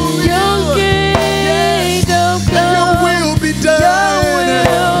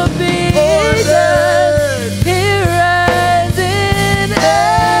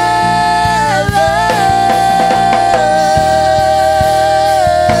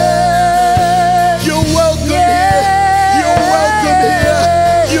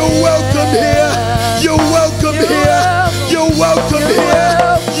 You're welcome here. You're welcome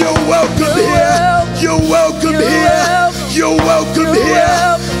here. You're welcome here. You're welcome here. You're welcome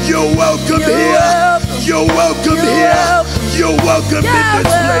here. You're welcome here. You're welcome here. You're welcome in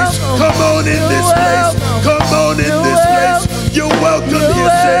this place. Come on in this place. Come on in this place. You're welcome here.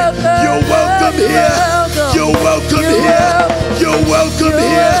 Say, you're welcome here. You're welcome here. You're welcome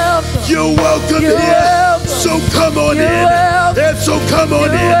here. You're welcome here. So come on in. And so come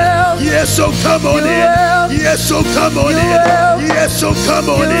on in. Yes, so come on in. Yes, so come on in. Yes, so come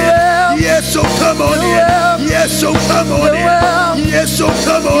on in. Yes, so come on in. Yes, so come on in. Yes, so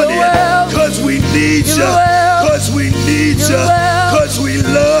come on in. Cause we need you. Cause we need you. Cause we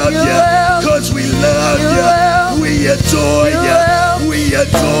love you. Cause we love you. We adore you. We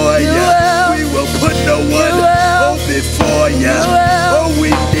adore you. We will put no one before you. Oh, we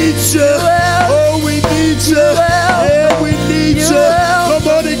need you. Oh, we need you. Yeah, we need you. Come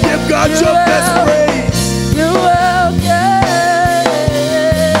on and give God your best praise.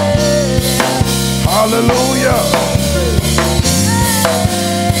 Hallelujah.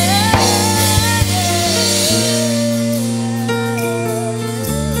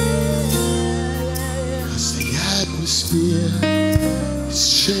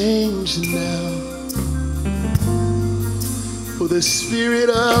 It's changing now. For the Spirit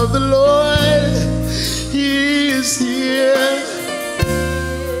of the Lord, He is here.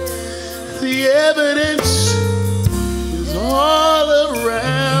 The evidence is all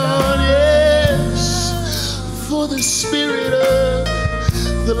around, yes. For the Spirit of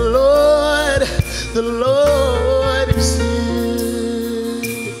the Lord is here.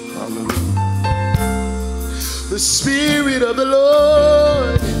 The Spirit of the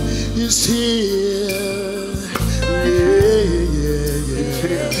Lord is here. Yeah, yeah,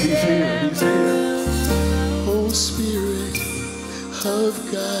 yeah. He's here. He's here. Oh, Spirit of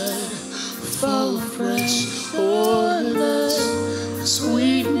God, fall fresh on us as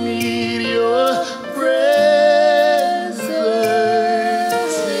we need your presence.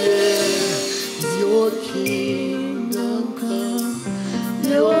 Yeah. Your kingdom come,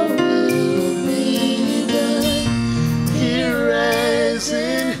 your will be done here as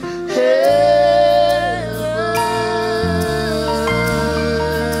in heaven.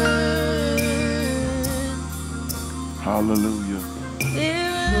 Hallelujah.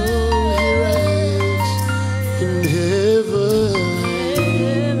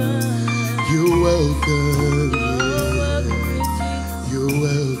 You're welcome. You're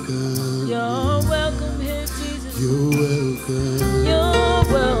welcome. You're welcome here, Jesus. You're welcome. You're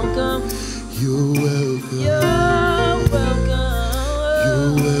welcome. You're welcome. You're welcome.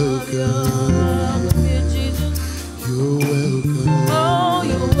 You're welcome. Welcome here, Jesus. You're welcome. Oh,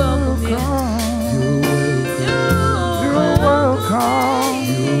 you're welcome here. You're welcome. You're welcome. You're welcome.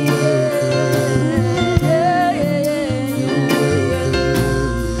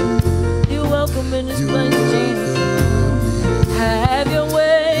 You're welcome in this place, Jesus. Have your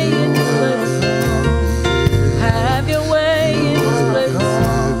way in this place. Have your way in this place.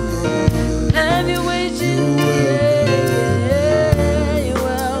 Have your way, Jesus. Yeah, you're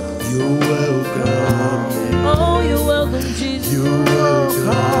welcome. You're welcome. Oh, you're welcome, Jesus. You're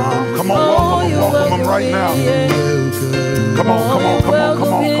welcome. Come on, welcome him right now. Come on.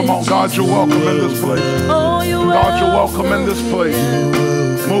 God, you're welcome in this place. God, you're welcome in this place.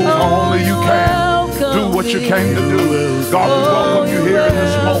 Move how only you can. Do what you came to do. God, we welcome you here in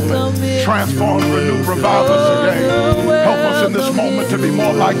this moment. Transform, renew, revive us again. Help us in this moment to be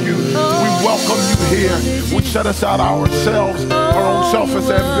more like you. We welcome you here. We set aside ourselves, our own selfish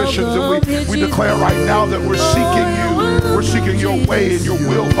ambitions, and we declare right now that we're seeking you. We're seeking your way and your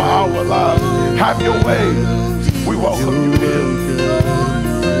will for our lives. Have your way. We welcome you here.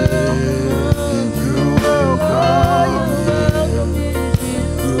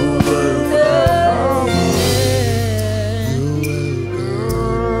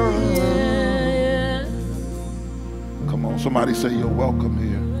 Come on, somebody say you're welcome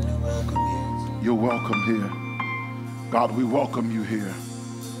here. You're welcome here. God, we welcome you here.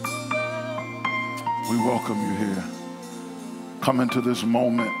 We welcome you here. Come into this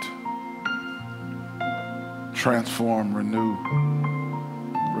moment. Transform, renew,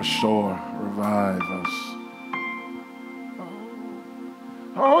 restore, revive us.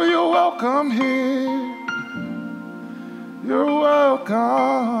 Oh, you're welcome here. You're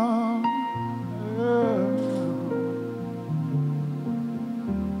welcome. Yeah.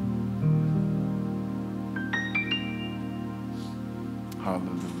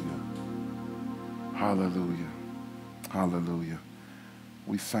 Hallelujah. Hallelujah. Hallelujah.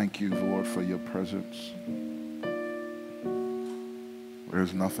 We thank you, Lord, for your presence.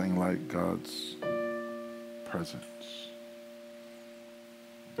 There's nothing like God's presence.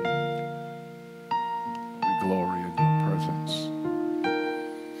 We glory in your presence.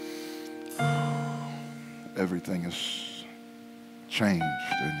 Everything is changed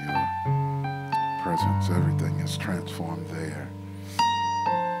in your presence. Everything is transformed there.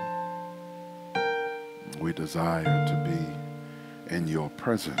 We desire to be in your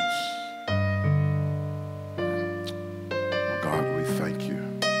presence. Oh God, we thank you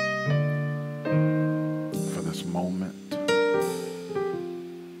for this moment.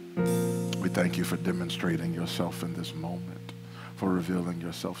 We thank you for demonstrating yourself in this moment, for revealing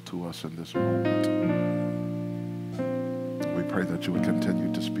yourself to us in this moment. We pray that you would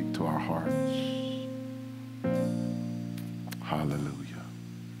continue to speak to our hearts. Hallelujah.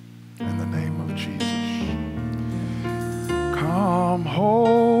 In the name of Jesus. Come,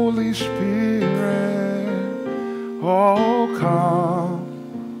 Holy Spirit, oh come.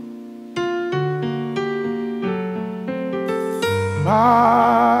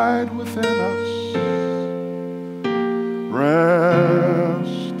 Abide within us,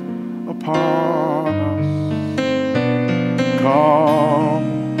 rest upon us. Come,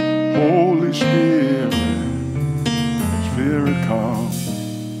 Holy Spirit, Spirit come.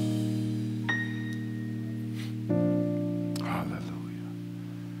 Hallelujah.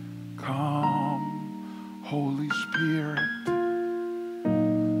 Come, Holy Spirit,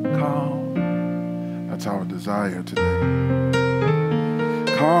 come. That's our desire today.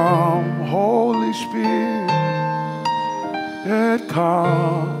 Come, Holy Spirit,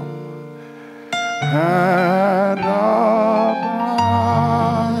 come and abide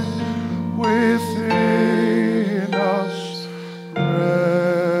within us,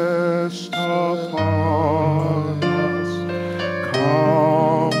 rest upon us.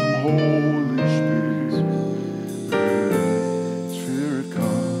 Come, Holy Spirit, Spirit,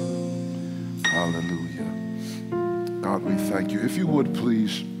 come. Hallelujah. God, we thank you. If you would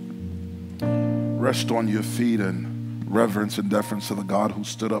please rest on your feet in reverence and deference to the God who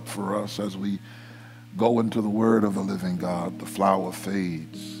stood up for us as we go into the word of the living God. The flower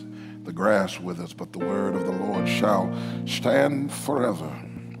fades, the grass withers, but the word of the Lord shall stand forever.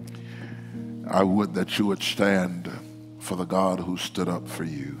 I would that you would stand for the God who stood up for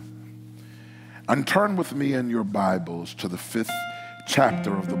you. And turn with me in your Bibles to the 5th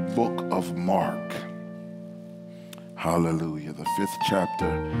chapter of the book of Mark. Hallelujah. The 5th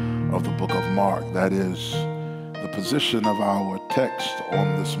chapter of the book of Mark. That is the position of our text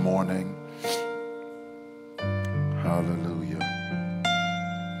on this morning. Hallelujah.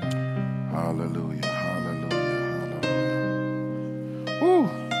 Hallelujah. Hallelujah. Hallelujah. Woo.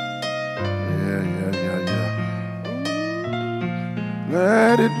 Yeah.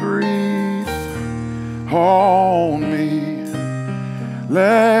 Let it breathe on me.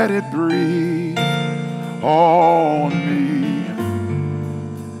 Let it breathe on me.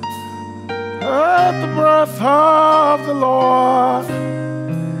 Let the breath of the Lord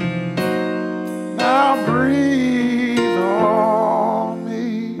now breathe on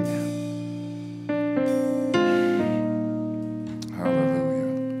me. Hallelujah.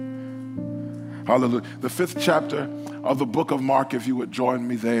 Hallelujah. The 5th chapter of the book of Mark, if you would join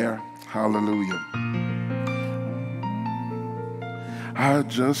me there. Hallelujah. I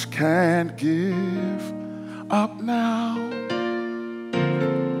just can't give up now.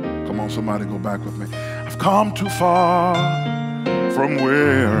 Come on, somebody go back with me. I've come too far from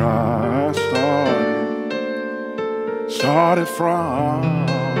where I started from.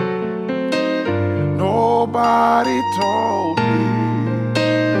 Nobody told me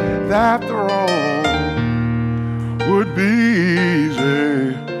that the road would be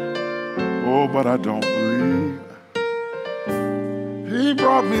easy. Oh, but I don't believe He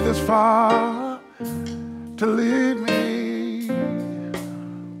brought me this far to leave me.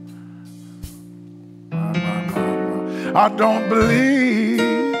 I don't believe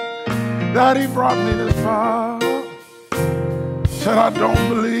that He brought me this far. Said I don't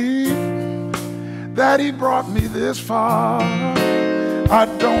believe that He brought me this far. I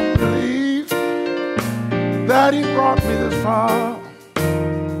don't believe that He brought me this far.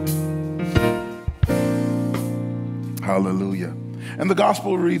 Hallelujah. And the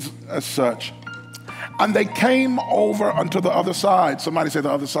gospel reads as such. And they came over unto the other side. Somebody say the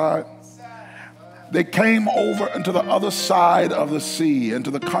other side. They came over into the other side of the sea,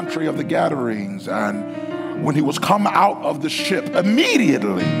 into the country of the Gadarenes. And when he was come out of the ship,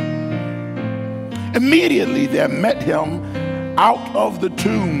 immediately there met him out of the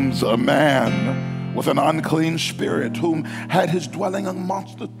tombs a man with an unclean spirit, whom had his dwelling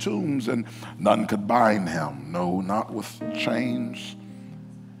amongst the tombs, and none could bind him, no, not with chains,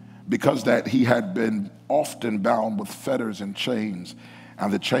 because that he had been often bound with fetters and chains,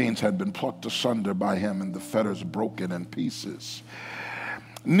 and the chains had been plucked asunder by him, and the fetters broken in pieces.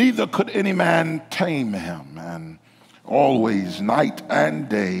 Neither could any man tame him, and always night and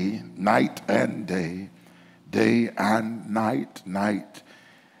day, day and night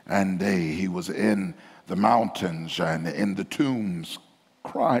and day, he was in the mountains and in the tombs,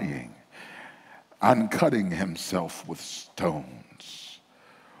 crying and cutting himself with stones.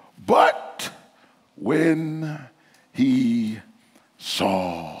 But when he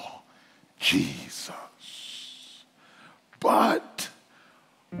saw Jesus, but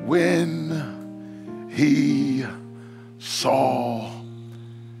when he saw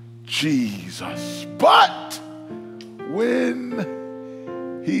Jesus, but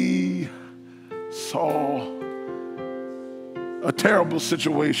when he saw a terrible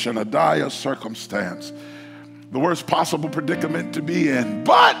situation, a dire circumstance, the worst possible predicament to be in,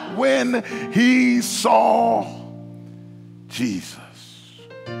 but when he saw Jesus.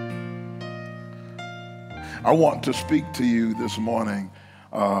 I want to speak to you this morning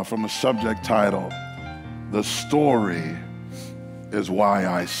from a subject titled, "The Story is Why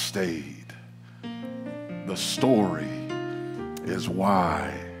I Stayed." The story is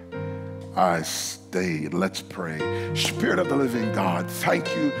why I stayed. Let's pray. Spirit of the living God,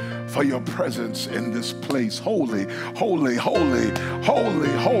 thank you for your presence in this place. Holy, holy, holy, holy,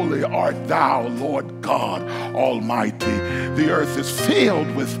 holy art thou, Lord God Almighty. The earth is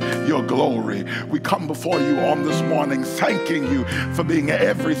filled with your glory. We come before you on this morning, thanking you for being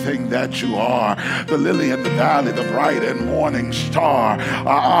everything that you are. The lily in the valley, the bright and morning star,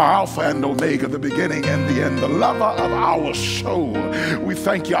 our Alpha and Omega, the beginning and the end, the lover of our soul. We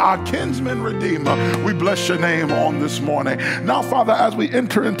thank you, our kinsman redeemer. We bless your name on this morning. Now, Father, as we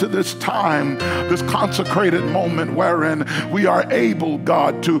enter into this time, this consecrated moment wherein we are able,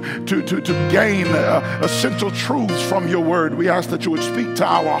 God, to gain essential truths from your word, we ask that you would speak to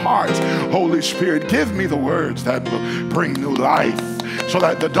our hearts. Holy Spirit, give me the words that will bring new life, so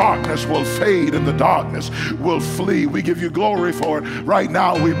that the darkness will fade and the darkness will flee. We give you glory for it right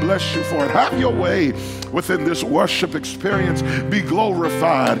now. We bless you for it. Have your way within this worship experience. Be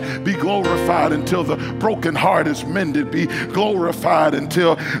glorified until the broken heart is mended. Be glorified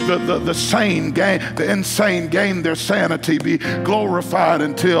until the insane gain their sanity. Be glorified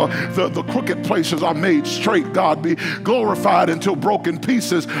until the crooked places are made straight. God, be glorified until broken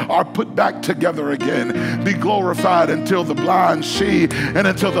pieces are put back together again. Be glorified until the blind see and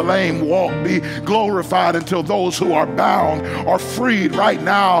until the lame walk. Be glorified until those who are bound are freed right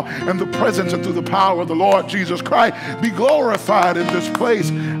now in the presence and through the power of the Lord Jesus Christ. Be glorified in this place,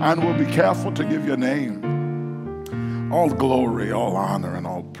 and we'll be careful to give your name all glory, all honor, and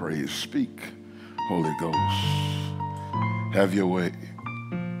all praise. Speak, Holy Ghost. Have your way.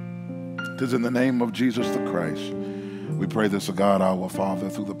 It is in the name of Jesus the Christ we pray this, O God, our Father,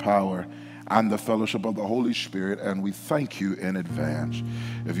 through the power and the fellowship of the Holy Spirit, and we thank you in advance.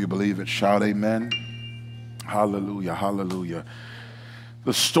 If you believe it, shout amen. Hallelujah, hallelujah.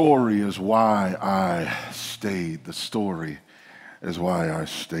 The story is why I stayed. The story is why I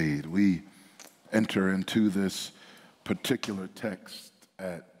stayed. We enter into this particular text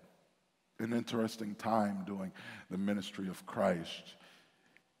at an interesting time during the ministry of Christ.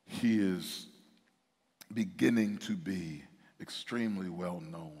 He is beginning to be extremely well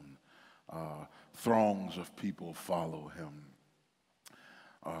known. Throngs of people follow him.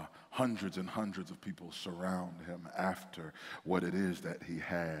 Hundreds and hundreds of people surround him after what it is that he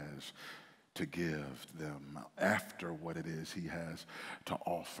has to give them, after what it is he has to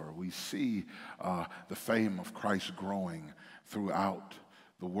offer. We see the fame of Christ growing throughout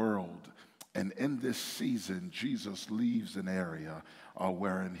the world. And in this season, Jesus leaves an area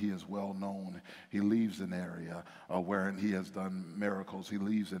wherein he is well known. He leaves an area wherein he has done miracles. He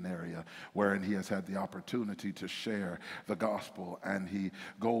leaves an area wherein he has had the opportunity to share the gospel. And he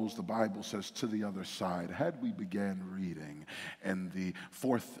goes, the Bible says, to the other side. Had we began reading in the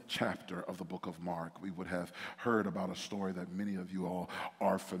 4th chapter of the book of Mark, we would have heard about a story that many of you all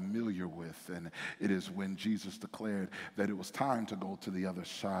are familiar with. And it is when Jesus declared that it was time to go to the other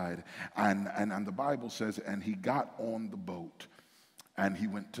side. And the Bible says, and he got on the boat and he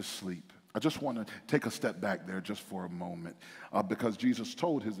went to sleep. I just want to take a step back there just for a moment because Jesus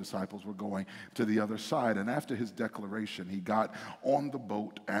told his disciples we're going to the other side. And after his declaration, he got on the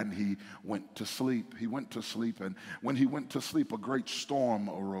boat and he went to sleep. He went to sleep, and when he went to sleep, a great storm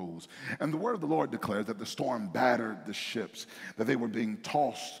arose. And the word of the Lord declares that the storm battered the ships, that they were being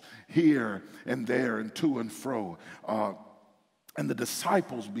tossed here and there and to and fro. And the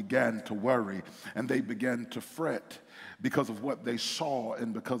disciples began to worry and they began to fret because of what they saw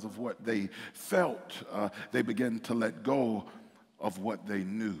and because of what they felt. They began to let go of what they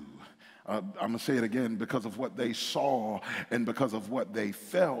knew. I'm going to say it again. Because of what they saw and because of what they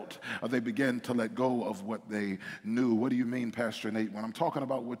felt, they began to let go of what they knew. What do you mean, Pastor Nate? When I'm talking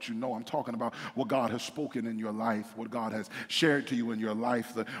about what you know, I'm talking about what God has spoken in your life, what God has shared to you in your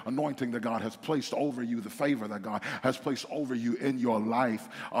life, the anointing that God has placed over you, the favor that God has placed over you in your life.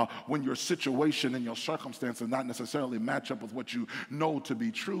 When your situation and your circumstances not necessarily match up with what you know to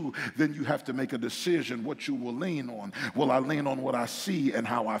be true, then you have to make a decision what you will lean on. Will I lean on what I see and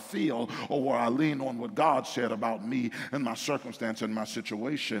how I feel, or will I lean on what God said about me and my circumstance and my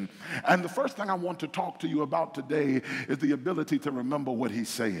situation? And the first thing I want to talk to you about today is the ability to remember what he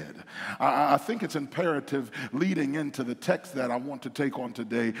said. I think it's imperative leading into the text that I want to take on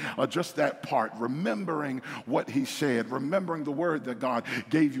today, just that part, remembering what he said, remembering the word that God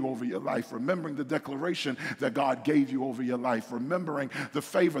gave you over your life, remembering the declaration that God gave you over your life, remembering the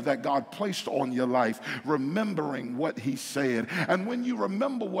favor that God placed on your life, remembering what he said. And when you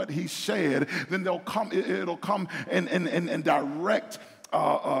remember what he said, then it'll come and direct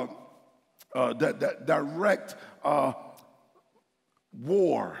direct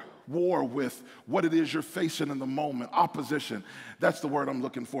war with what it is you're facing in the moment. Opposition. That's the word I'm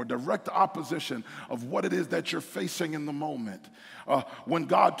looking for. Direct opposition of what it is that you're facing in the moment. When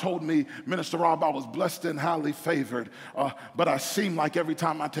God told me, Minister Rob, I was blessed and highly favored, but I seem like every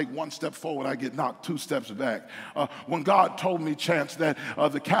time I take one step forward, I get knocked 2 steps back. When God told me, Chance, that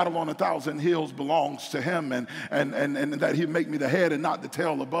the cattle on 1,000 hills belongs to him and that he'd make me the head and not the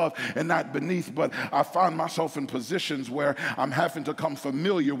tail, above and not beneath, but I find myself in positions where I'm having to come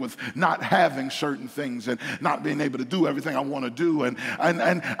familiar with not having certain things and not being able to do everything I want to do.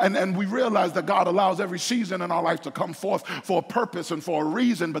 And we realize that God allows every season in our life to come forth for a purpose and for a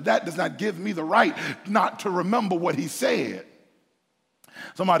reason, but that does not give me the right not to remember what he said.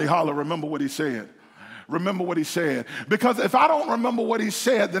 Somebody holler, remember what he said. Remember what he said. Because if I don't remember what he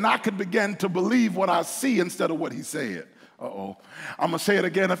said, then I could begin to believe what I see instead of what he said. Uh-oh. I'm going to say it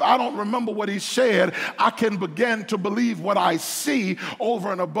again. If I don't remember what he said, I can begin to believe what I see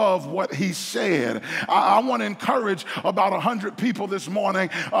over and above what he said. I want to encourage about 100 people this morning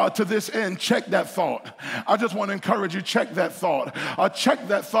to this end. Check that thought. I just want to encourage you, check that thought. Check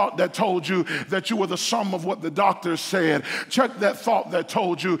that thought that told you that you were the sum of what the doctor said. Check that thought that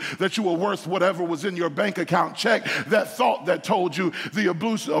told you that you were worth whatever was in your bank account. Check that thought that told you the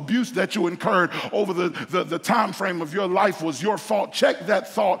abuse that you incurred over the time frame of your life was your fault. Check that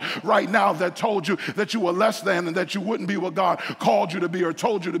thought right now that told you that you were less than and that you wouldn't be what God called you to be or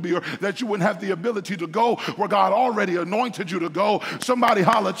told you to be, or that you wouldn't have the ability to go where God already anointed you to go. Somebody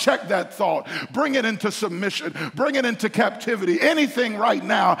holler, check that thought. Bring it into submission. Bring it into captivity. Anything right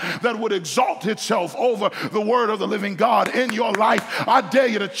now that would exalt itself over the word of the living God in your life, I dare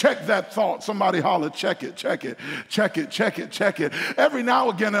you to check that thought. Somebody holler, check it, check it, check it, check it, check it. Every now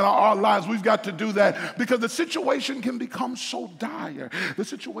and again in our lives, we've got to do that because the situation can become so dire, the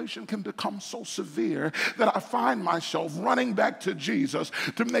situation can become so severe that I find myself running back to Jesus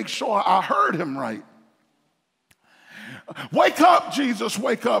to make sure I heard him right. Wake up, Jesus,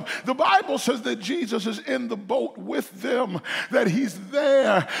 wake up. The Bible says that Jesus is in the boat with them, that he's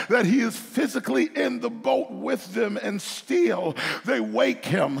there, that he is physically in the boat with them, and still they wake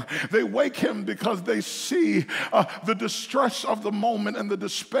him. They wake him because they see the distress of the moment and the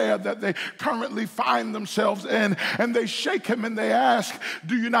despair that they currently find themselves in, and they shake him and they ask,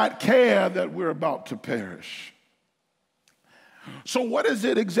 do you not care that we're about to perish? So what is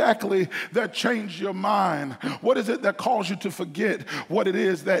it exactly that changed your mind? What is it that caused you to forget what it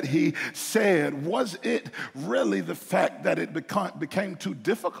is that he said? Was it really the fact that it became too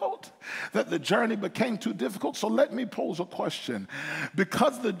difficult? That the journey became too difficult? So let me pose a question.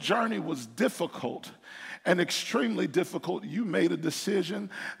 Because the journey was difficult and extremely difficult, you made a decision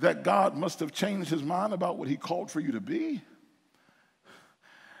that God must have changed his mind about what he called for you to be?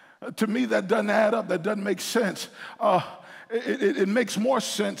 To me, that doesn't add up. That doesn't make sense. It makes more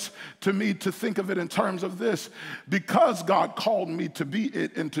sense to me to think of it in terms of this. Because God called me to be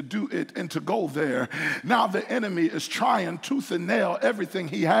it and to do it and to go there, now the enemy is trying tooth and nail everything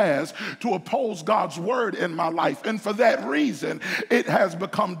he has to oppose God's word in my life. And for that reason, it has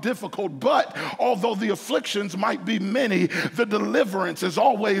become difficult. But although the afflictions might be many, the deliverance is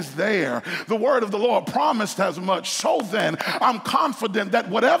always there. The word of the Lord promised as much. So then, I'm confident that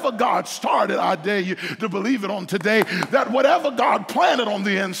whatever God started, I dare you to believe it on today, that whatever God planted on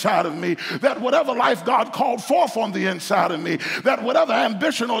the inside of me, that whatever life God called forth on the inside of me, that whatever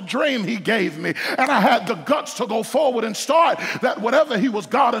ambition or dream he gave me, and I had the guts to go forward and start, that whatever he was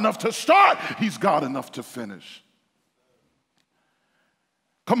God enough to start, he's God enough to finish.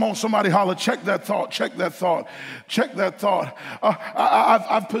 Come on, somebody holler, check that thought, check that thought, check that thought.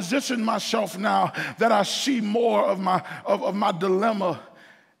 I've positioned myself now that I see more of my dilemma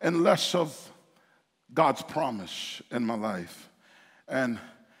and less of God's promise in my life. And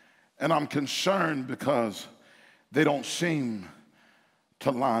I'm concerned because they don't seem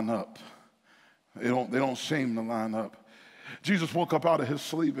to line up. They don't seem to line up. Jesus woke up out of his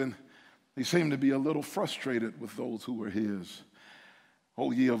sleep and he seemed to be a little frustrated with those who were his.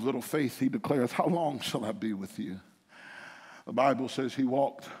 O ye of little faith, he declares, how long shall I be with you? The Bible says he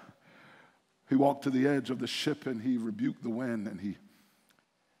walked to the edge of the ship and he rebuked the wind and he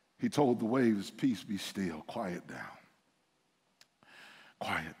told the waves, peace be still, quiet down.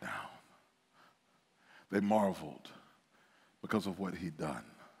 Quiet down. They marveled because of what he'd done.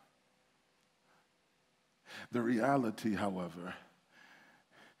 The reality, however,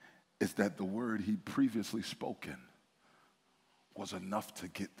 is that the word he'd previously spoken was enough to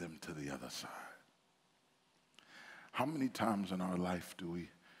get them to the other side. How many times in our life do we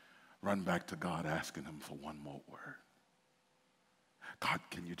run back to God asking him for one more word? God,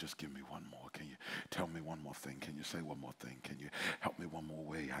 can you just give me one more? Can you tell me one more thing? Can you say one more thing? Can you help me one more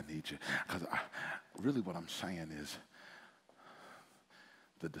way? I need you. Because really what I'm saying is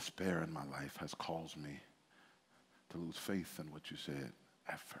the despair in my life has caused me to lose faith in what you said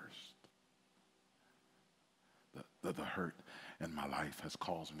at first. The hurt in my life has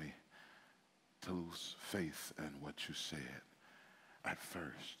caused me to lose faith in what you said at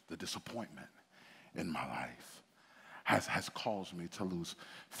first. The disappointment in my life has caused me to lose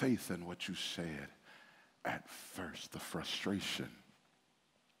faith in what you said at first. The frustration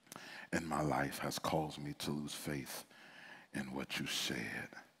in my life has caused me to lose faith in what you said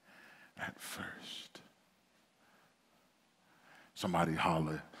at first. Somebody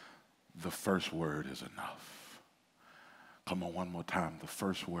holler, the first word is enough. Come on, one more time. The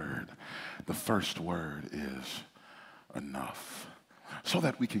first word is enough. So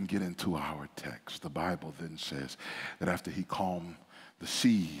that we can get into our text, the Bible then says that after he calmed the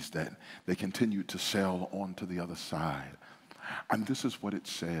seas, that they continued to sail on to the other side. And this is what it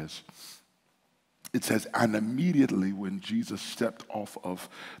says. It says, and immediately when Jesus stepped off of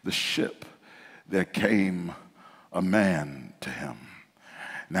the ship, there came a man to him.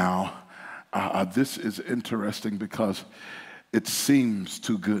 Now, this is interesting because it seems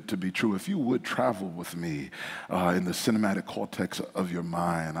too good to be true. If you would travel with me in the cinematic cortex of your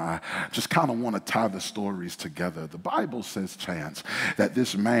mind, I just kind of want to tie the stories together. The Bible says, Chance, that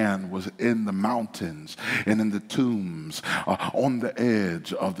this man was in the mountains and in the tombs on the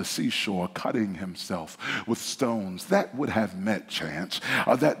edge of the seashore, cutting himself with stones. That would have meant, Chance,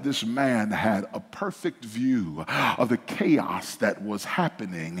 that this man had a perfect view of the chaos that was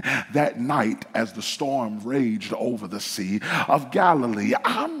happening that night as the storm raged over the sea of Galilee.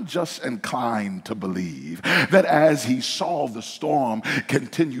 I'm just inclined to believe that as he saw the storm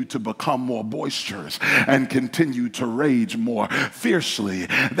continue to become more boisterous and continue to rage more fiercely,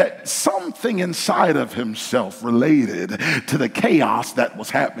 that something inside of himself related to the chaos that was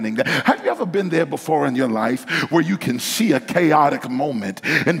happening. Have you ever been there before in your life where you can see a chaotic moment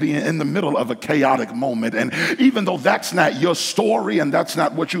and be in the middle of a chaotic moment, and even though that's not your story and that's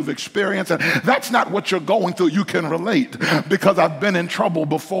not what you've experienced and that's not what you're going through, you can relate because I've been in trouble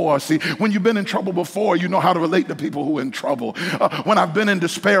before. See, when you've been in trouble before, you know how to relate to people who are in trouble. When I've been in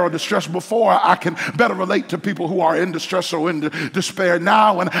despair or distress before, I can better relate to people who are in distress or in despair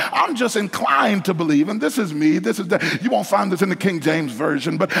now. And I'm just inclined to believe, and this is me, you won't find this in the King James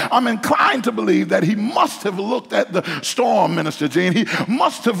Version, but I'm inclined to believe that he must have looked at the storm, Minister Gene. He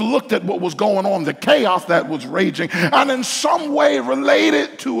must have looked at what was going on, the chaos that was raging, and in some way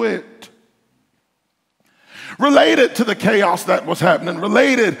related to it. Related to the chaos that was happening,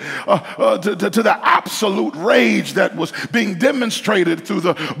 related to the absolute rage that was being demonstrated through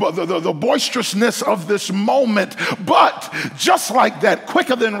the boisterousness of this moment. But just like that,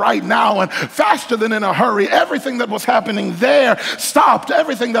 quicker than right now and faster than in a hurry, everything that was happening there stopped.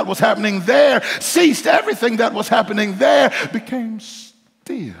 Everything that was happening there ceased. Everything that was happening there became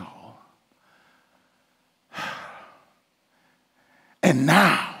still. And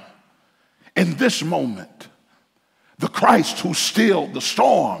now, in this moment, the Christ who stilled the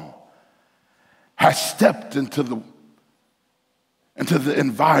storm has stepped into the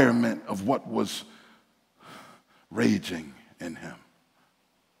environment of what was raging in him.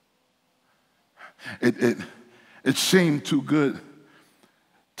 It seemed too good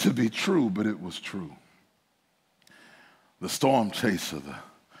to be true, but it was true. The storm chaser, the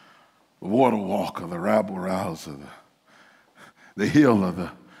water walker, the rabble rouser, the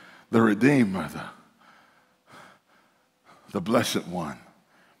healer, the redeemer, the blessed one.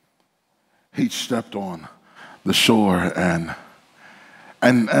 He stepped on the shore and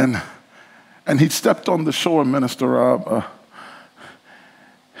he stepped on the shore, Minister Rob,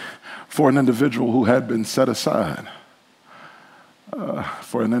 for an individual who had been set aside,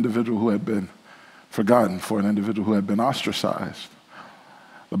 for an individual who had been forgotten, for an individual who had been ostracized.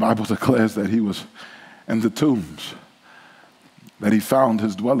 The Bible declares that he was in the tombs, that he found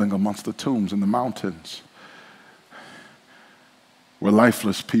his dwelling amongst the tombs in the mountains where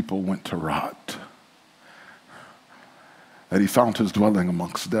lifeless people went to rot, that he found his dwelling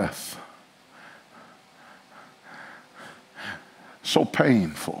amongst death. So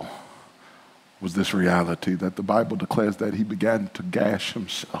painful was this reality that the Bible declares that he began to gash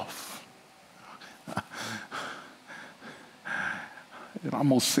himself. It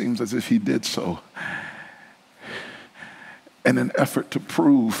almost seems as if he did so in an effort to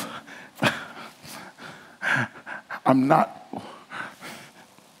prove I'm not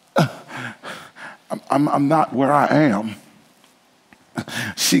where I am.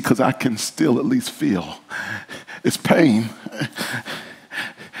 See, because I can still at least feel. It's pain.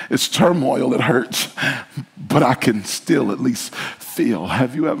 It's turmoil. It hurts. But I can still at least feel.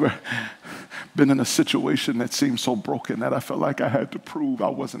 Have you ever been in a situation that seemed so broken that I felt like I had to prove I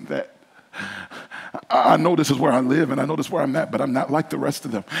wasn't that? I know this is where I live and I know this is where I'm at, but I'm not like the rest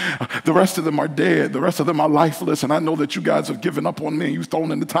of them. The rest of them are dead. The rest of them are lifeless. And I know that you guys have given up on me and you've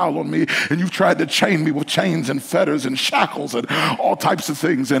thrown in the towel on me and you've tried to chain me with chains and fetters and shackles and all types of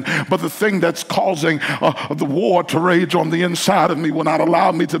things. But the thing that's causing the war to rage on the inside of me will not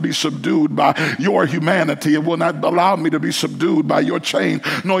allow me to be subdued by your humanity. It will not allow me to be subdued by your chain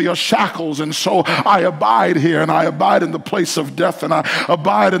nor your shackles. And so I abide here and I abide in the place of death and I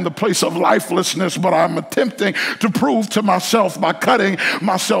abide in the place of lifelessness, but I'm attempting to prove to myself by cutting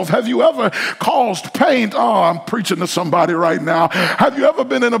myself. Have you ever caused pain? Oh, I'm preaching to somebody right now. Have you ever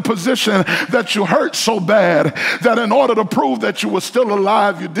been in a position that you hurt so bad that in order to prove that you were still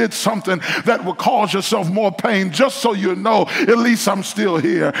alive, you did something that would cause yourself more pain just so you know, at least I'm still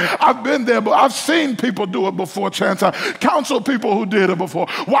here? I've been there, but I've seen people do it before, Chance. I counseled people who did it before.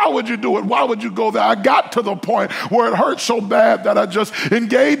 Why would you do it? Why would you go there? I got to the point where it hurt so bad that I just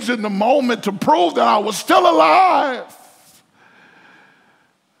engaged in the moment to prove that I was still alive.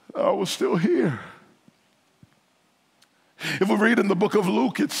 I was still here. If we read in the book of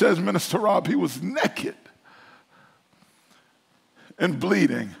Luke, it says, Minister Rob, he was naked and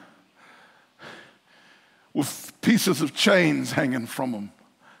bleeding with pieces of chains hanging from him,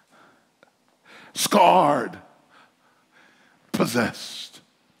 scarred, possessed,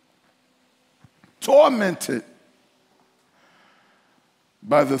 tormented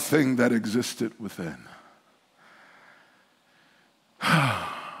by the thing that existed within.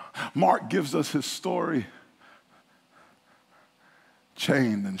 Mark gives us his story,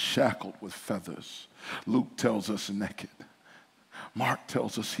 chained and shackled with feathers. Luke tells us naked. Mark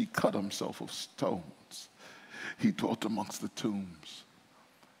tells us he cut himself with stones. He dwelt amongst the tombs.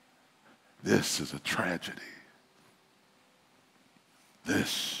 This is a tragedy.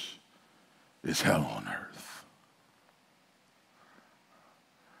 This is hell on earth.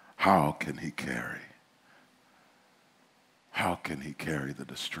 How can he carry? How can he carry the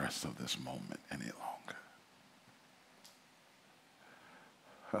distress of this moment any longer?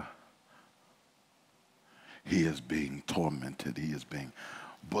 He is being tormented. He is being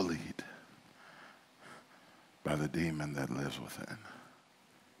bullied by the demon that lives within.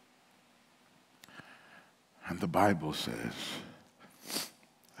 And the Bible says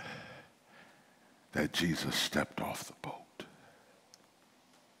that Jesus stepped off the boat.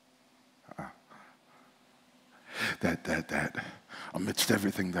 That amidst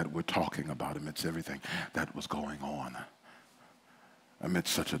everything that we're talking about, amidst everything that was going on,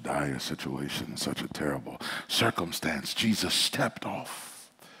 amidst such a dire situation, such a terrible circumstance, Jesus stepped off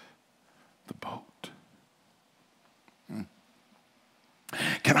the boat.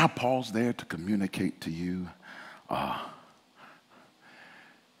 Can I pause there to communicate to you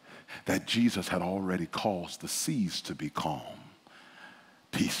that Jesus had already caused the seas to be calm,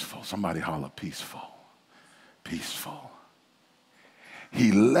 peaceful. Somebody holler, peaceful. Peaceful.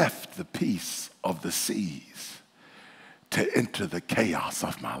 He left the peace of the seas to enter the chaos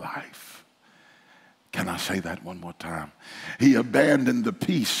of my life. Can I say that one more time? He abandoned the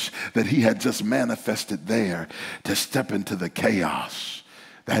peace that he had just manifested there to step into the chaos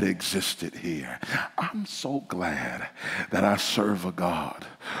that existed here. I'm so glad that I serve a God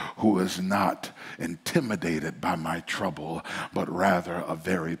who is not intimidated by my trouble, but rather a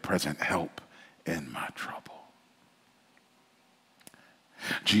very present help in my trouble.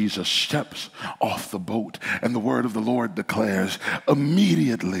 Jesus steps off the boat, and the word of the Lord declares,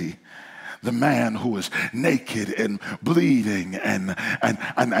 immediately the man who is naked and bleeding and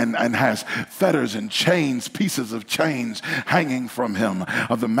has fetters and chains, pieces of chains hanging from him,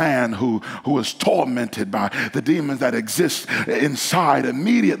 of the man who is tormented by the demons that exist inside,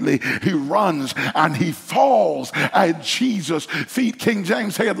 immediately he runs and he falls at Jesus' feet. King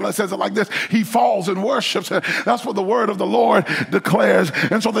James says it like this: he falls and worships. That's what the word of the Lord declares.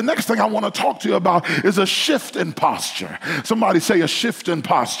 And so the next thing I want to talk to you about is a shift in posture. Somebody say a shift in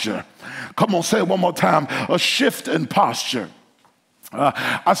posture. Come on, say it one more time. A shift in posture.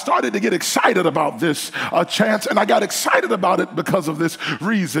 I started to get excited about this Chance, and I got excited about it because of this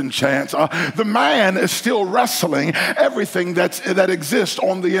reason, Chance. The man is still wrestling everything that exists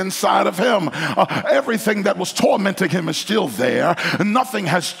on the inside of him. Everything that was tormenting him is still there. Nothing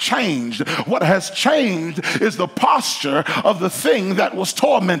has changed. What has changed is the posture of the thing that was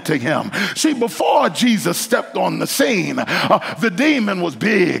tormenting him. See, before Jesus stepped on the scene, the demon was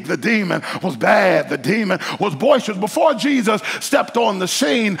big, the demon was bad, the demon was boisterous. Before Jesus stepped on the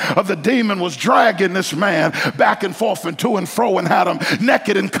scene, of the demon was dragging this man back and forth and to and fro, and had him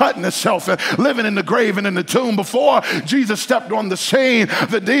naked and cutting himself and living in the grave and in the tomb. Before Jesus stepped on the scene,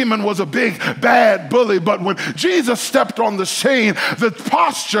 the demon was a big bad bully. But when Jesus stepped on the scene, the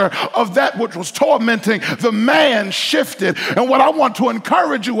posture of that which was tormenting the man shifted. And what I want to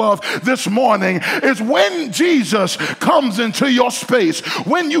encourage you of this morning is, when Jesus comes into your space,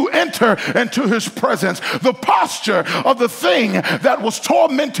 when you enter into his presence, the posture of the thing that was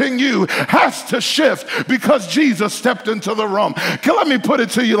tormenting you has to shift, because Jesus stepped into the room. Let me put it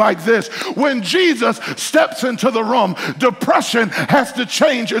to you like this: when Jesus steps into the room, depression has to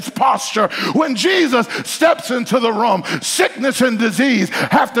change its posture. When Jesus steps into the room, sickness and disease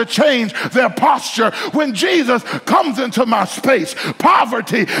have to change their posture. When Jesus comes into my space,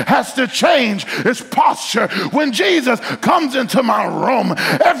 poverty has to change its posture. When Jesus comes into my room,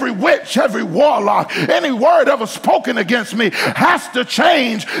 every witch, every warlock, any word ever spoken against me has to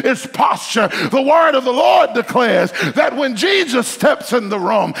change its posture. The word of the Lord declares that when Jesus steps in the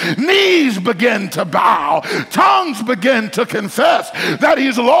room, knees begin to bow, tongues begin to confess that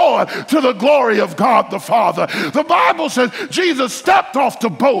he's Lord, to the glory of God the Father. The Bible says Jesus stepped off the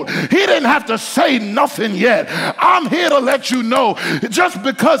boat. He didn't have to say nothing yet. I'm here to let you know, just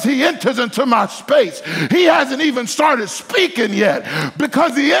because he enters into my space, he hasn't even started speaking yet.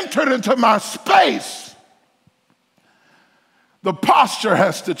 Because he entered into my space, the posture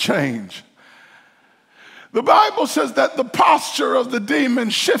has to change. The Bible says that the posture of the demon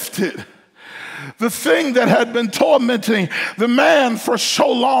shifted. The thing that had been tormenting the man for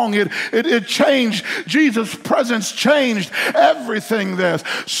so long, it changed. Jesus' presence changed everything. There's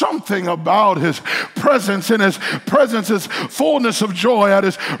something about his presence. In his presence is fullness of joy. At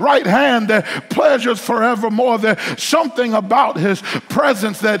his right hand there pleasures forevermore. There's something about his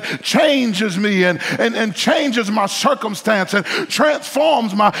presence that changes me and changes my circumstance and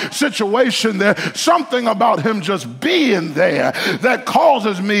transforms my situation. There's something about him just being there that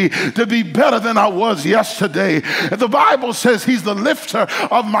causes me to be better than I was yesterday. The Bible says he's the lifter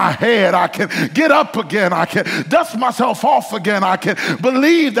of my head. I can get up again. I can dust myself off again. I can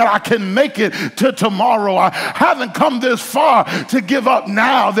believe that I can make it to tomorrow. I haven't come this far to give up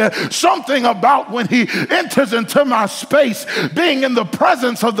now. There's something about when he enters into my space, being in the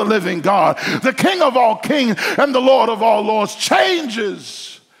presence of the living God, the King of all kings and the Lord of all lords,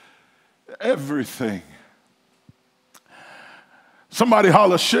 changes everything. Somebody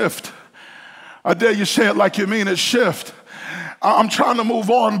holler shift. I dare you say it like you mean it, shift. I'm trying to move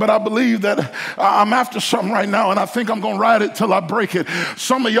on, but I believe that I'm after something right now, and I think I'm going to ride it till I break it.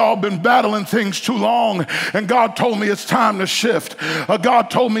 Some of y'all been battling things too long, and God told me it's time to shift. God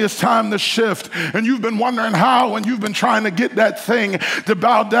told me it's time to shift, and you've been wondering how, and you've been trying to get that thing to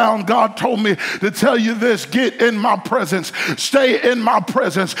bow down. God told me to tell you this: get in my presence. Stay in my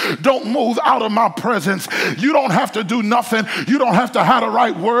presence. Don't move out of my presence. You don't have to do nothing. You don't have to have the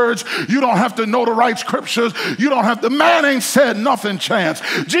right words. You don't have to know the right scriptures. You don't have to. Man ain't said nothing, Chance.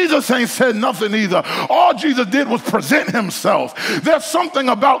 Jesus ain't said nothing either. All Jesus did was present himself. There's something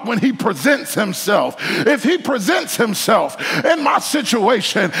about when he presents himself. If he presents himself in my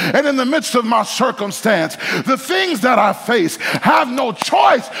situation and in the midst of my circumstance, the things that I face have no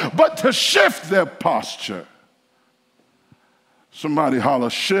choice but to shift their posture. Somebody holler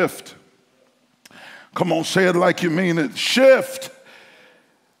shift. Come on, say it like you mean it. Shift.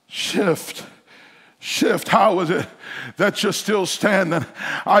 Shift. Shift. How is it that you're still standing?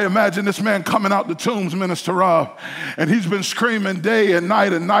 I imagine this man coming out the tombs, Minister Rob, and he's been screaming day and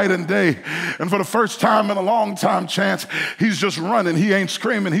night and night and day. And for the first time in a long time, Chance, he's just running. He ain't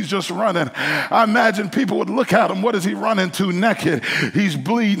screaming, he's just running. I imagine people would look at him. What is he running to? Naked. He's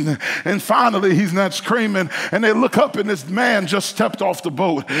bleeding. And finally, he's not screaming. And they look up and this man just stepped off the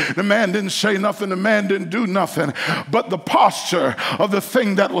boat. The man didn't say nothing. The man didn't do nothing. But the posture of the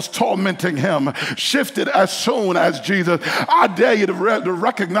thing that was tormenting him shifted as soon as Jesus. I dare you to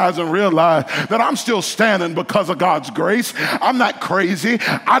recognize and realize that I'm still standing because of God's grace. I'm not crazy.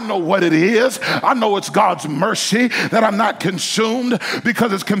 I know what it is. I know it's God's mercy that I'm not consumed,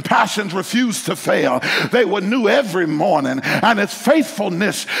 because his compassions refuse to fail. They were new every morning, and his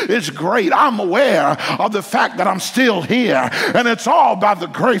faithfulness is great. I'm aware of the fact that I'm still here, and it's all by the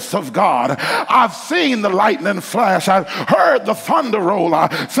grace of God. I've seen the lightning flash. I've heard the thunder roll. I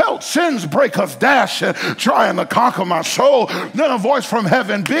felt sins break us down, trying to conquer my soul. Then a voice from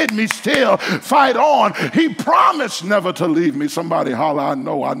heaven bid me still fight on. He promised never to leave me. Somebody holler, I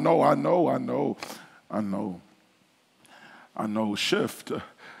know, I know, I know, I know, I know. I know. Shift.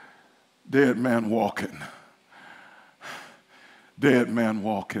 Dead man walking. Dead man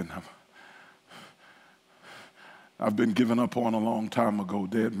walking. I've been given up on a long time ago.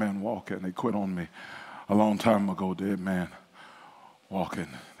 Dead man walking. They quit on me a long time ago. Dead man walking.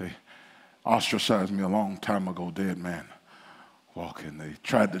 They ostracized me a long time ago. Dead man walking. They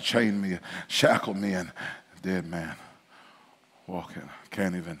tried to chain me, shackle me, and dead man walking. I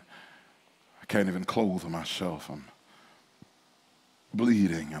can't even clothe myself. I'm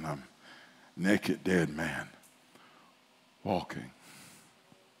bleeding and I'm naked. Dead man walking.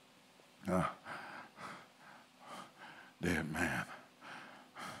 Dead man.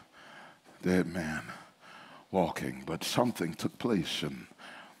 Dead man walking. But something took place in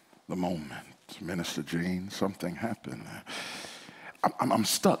the moment. Minister Gene, something happened. I'm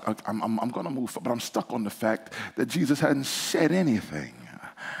stuck. I'm going to move, but I'm stuck on the fact that Jesus hadn't said anything,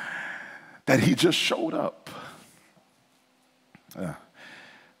 that he just showed up.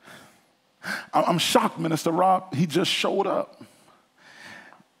 I'm shocked, Minister Rob. He just showed up.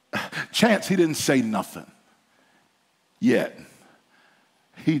 Chance, he didn't say nothing yet.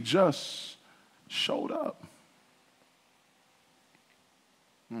 He just showed up.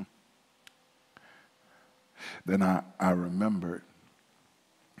 Then I remembered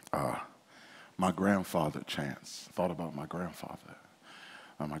my grandfather, Chance. Thought about my grandfather.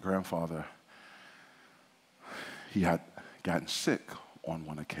 My grandfather, he had gotten sick on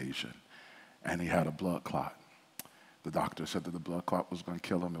one occasion, and he had a blood clot. The doctor said that the blood clot was going to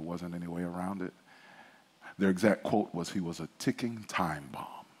kill him. There wasn't any way around it. Their exact quote was, he was a ticking time bomb.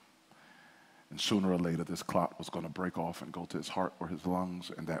 And sooner or later, this clot was going to break off and go to his heart or his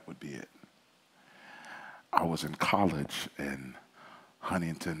lungs, and that would be it. I was in college in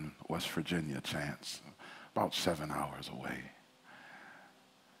Huntington, West Virginia, Chance, about 7 hours away.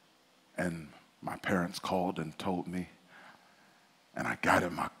 And my parents called and told me, and I got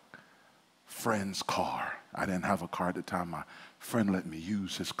in my friend's car. I didn't have a car at the time. My friend let me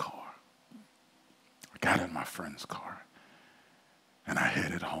use his car. I got in my friend's car, and I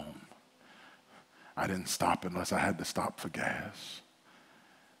headed home. I didn't stop unless I had to stop for gas.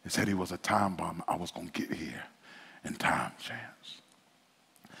 He said he was a time bomb. I was going to get here in time, Chance.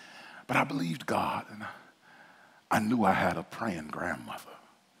 But I believed God, and I knew I had a praying grandmother.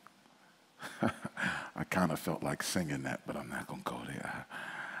 I kind of felt like singing that, but I'm not going to go there.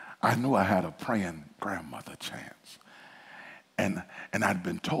 I knew I had a praying grandmother, Chance. And I'd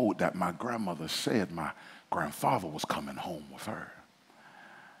been told that my grandmother said my grandfather was coming home with her.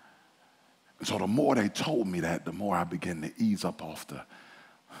 And so the more they told me that, the more I began to ease up off the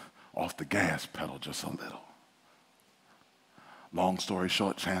gas pedal just a little. Long story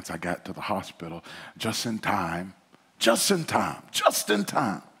short, Chance, I got to the hospital just in time to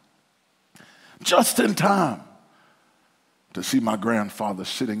see my grandfather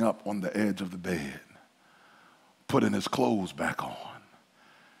sitting up on the edge of the bed, putting his clothes back on,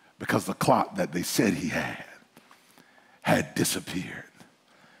 because the clot that they said he had disappeared,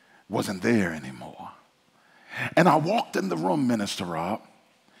 wasn't there anymore. And I walked in the room, Minister Rob,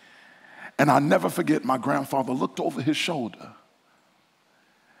 and I'll never forget, my grandfather looked over his shoulder,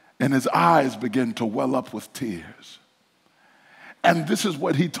 and his eyes began to well up with tears. And this is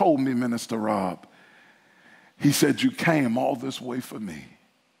what he told me, Minister Rob. He said, "You came all this way for me."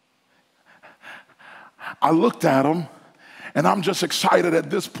 I looked at him, and I'm just excited at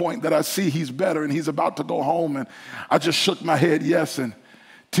this point that I see he's better and he's about to go home. And I just shook my head yes, and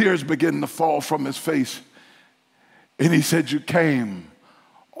tears began to fall from his face. And he said, "You came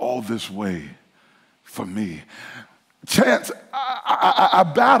all this way for me. Chance, I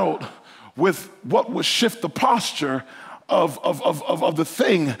battled with what would shift the posture of the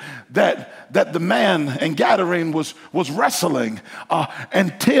thing that the man in Gadarene was wrestling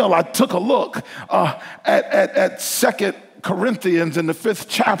until I took a look at 2 Corinthians in the 5th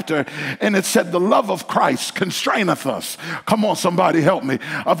chapter, and it said the love of Christ constraineth us. Come on, somebody help me.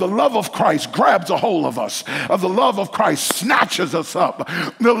 The love of Christ grabs a hold of us. The love of Christ snatches us up.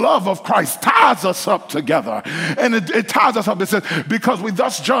 The love of Christ ties us up together. And it ties us up. It says, because we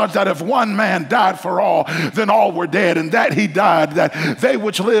thus judge that if one man died for all, then all were dead, and that he died, that they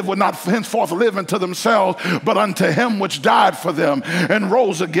which live would not henceforth live unto themselves, but unto him which died for them and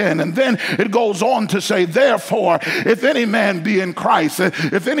rose again. And then it goes on to say, therefore, if any man be in Christ,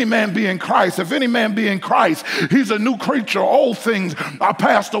 if any man be in Christ, if any man be in Christ, he's a new creature. Old things are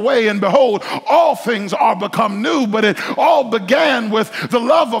passed away, and behold, all things are become new. But it all began with the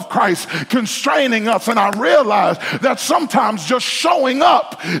love of Christ constraining us. And I realized that sometimes just showing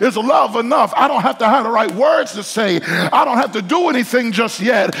up is love enough. I don't have to have the right words to say. I don't have to do anything just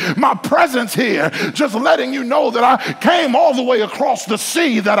yet. My presence here, just letting you know that I came all the way across the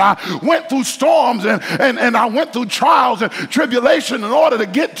sea, that I went through storms and I went through trials and tribulation in order to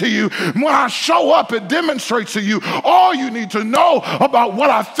get to you. When I show up, it demonstrates to you all you need to know about what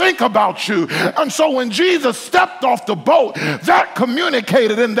I think about you. And so when Jesus stepped off the boat, that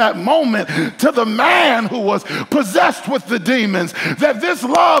communicated in that moment to the man who was possessed with the demons that this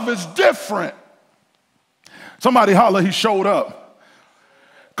love is different. Somebody holler, he showed up.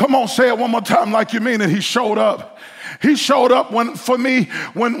 Come on, say it one more time like you mean it. He showed up. He showed up for me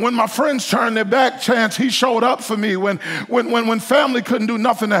when my friends turned their back. Chance, he showed up for me when family couldn't do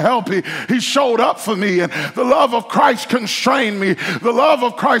nothing to help. He showed up for me, and the love of Christ constrained me. The love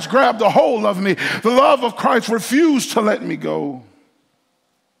of Christ grabbed a hold of me. The love of Christ refused to let me go.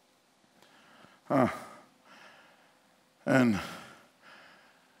 And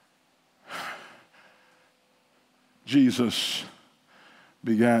Jesus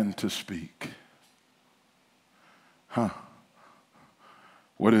began to speak.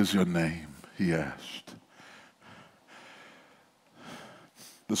 What is your name? He asked.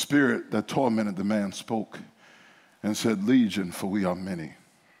 The spirit that tormented the man spoke and said, Legion, for we are many.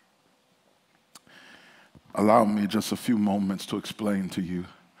 Allow me just a few moments to explain to you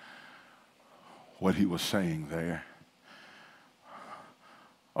what he was saying there.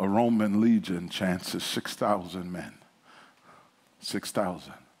 A Roman legion, Chance, is 6,000 men.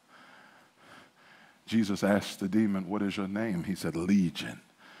 6,000. Jesus asked the demon, what is your name? He said, Legion,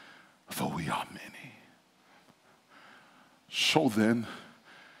 for we are many. So then,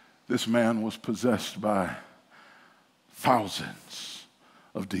 this man was possessed by thousands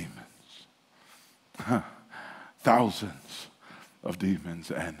of demons. Thousands of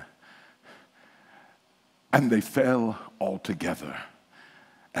demons. And they fell all together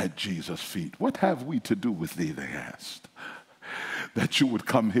at Jesus' feet. What have we to do with thee, they asked, that you would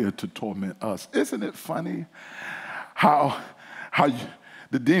come here to torment us? Isn't it funny how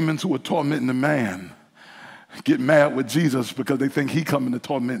the demons who were tormenting the man get mad with Jesus because they think he coming to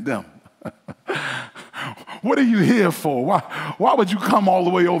torment them? What are you here for? Why would you come all the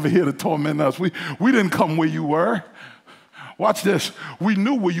way over here to torment us? We didn't come where you were. Watch this. We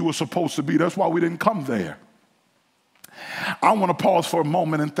knew where you were supposed to be. That's why we didn't come there. I want to pause for a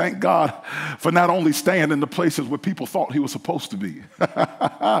moment and thank God for not only staying in the places where people thought he was supposed to be.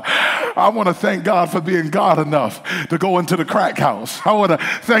 I want to thank God for being God enough to go into the crack house. I want to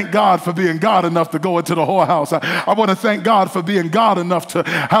thank God for being God enough to go into the whorehouse. I want to thank God for being God enough to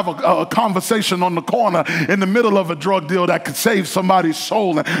have a conversation on the corner in the middle of a drug deal that could save somebody's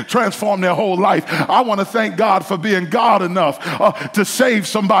soul and transform their whole life. I want to thank God for being God enough to save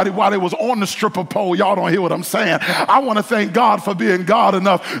somebody while they was on the stripper pole. Y'all don't hear what I'm saying. I want to thank God for being God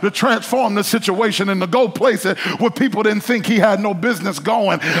enough to transform the situation and to go places where people didn't think he had no business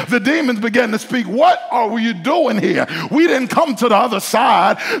going. The demons began to speak. What are you doing here? We didn't come to the other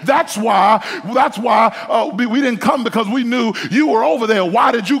side. That's why we didn't come, because we knew you were over there.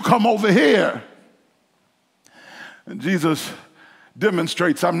 Why did you come over here? And Jesus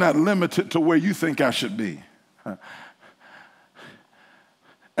demonstrates, I'm not limited to where you think I should be.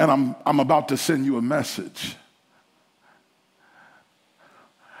 And I'm about to send you a message.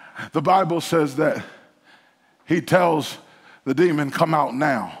 The Bible says that he tells the demon, come out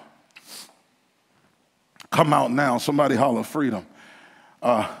now. Come out now. Somebody holler freedom.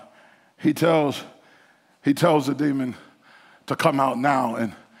 He tells the demon to come out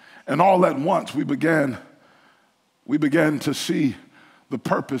now. And all at once we began to see the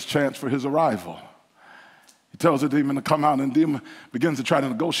purpose, Chance, for his arrival. tells the demon to come out, and the demon begins to try to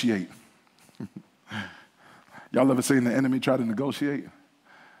negotiate. Y'all ever seen the enemy try to negotiate?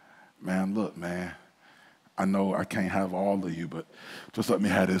 Man, look, man, I know I can't have all of you, but just let me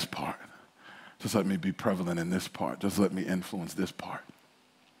have this part. Just let me be prevalent in this part. Just let me influence this part.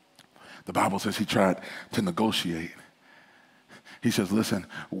 The Bible says he tried to negotiate. He says, listen,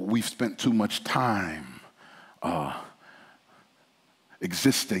 we've spent too much time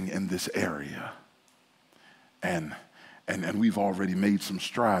existing in this area. And we've already made some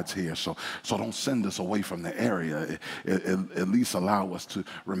strides here, so don't send us away from the area. At least allow us to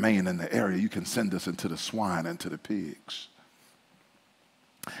remain in the area. You can send us into the swine and to the pigs.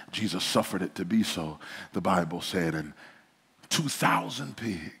 Jesus suffered it to be so, the Bible said, and 2,000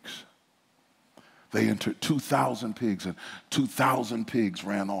 pigs. They entered 2,000 pigs, and 2,000 pigs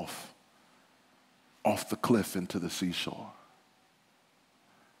ran off the cliff into the seashore.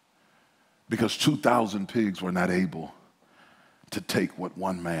 Because 2,000 pigs were not able to take what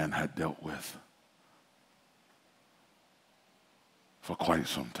one man had dealt with for quite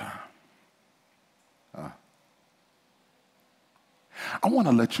some time. I want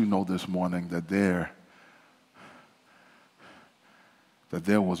to let you know this morning that there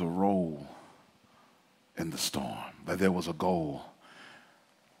was a role in the storm, that there was a goal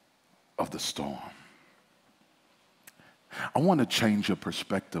of the storm. I want to change your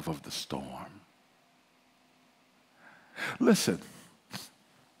perspective of the storm. Listen,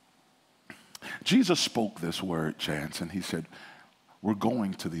 Jesus spoke this word, Chance, and he said, we're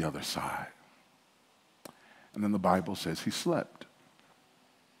going to the other side. And then the Bible says he slept.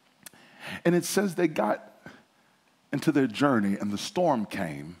 And it says they got into their journey and the storm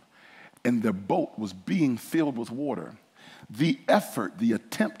came and their boat was being filled with water. The effort, the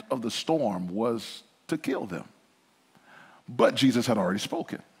attempt of the storm was to kill them. But Jesus had already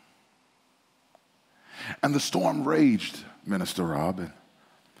spoken. And the storm raged, Minister Rob,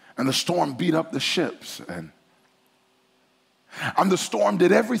 and the storm beat up the ships. And the storm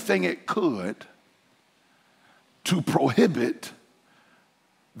did everything it could to prohibit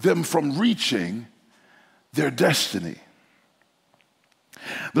them from reaching their destiny.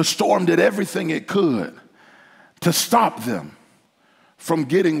 The storm did everything it could to stop them from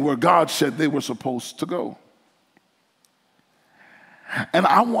getting where God said they were supposed to go. And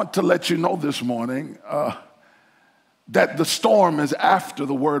I want to let you know this morning that the storm is after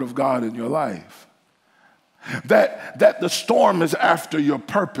the word of God in your life. That the storm is after your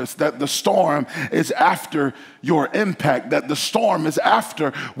purpose, that the storm is after your impact, that the storm is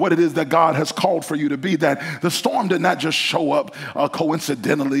after what it is that God has called for you to be, that the storm did not just show up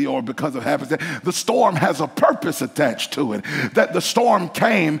coincidentally or because of happenstance. The storm has a purpose attached to it, that the storm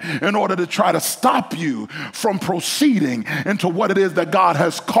came in order to try to stop you from proceeding into what it is that God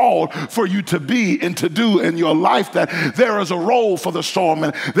has called for you to be and to do in your life, that there is a role for the storm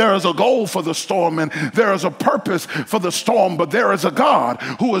and there is a goal for the storm and there is a purpose for the storm, but there is a God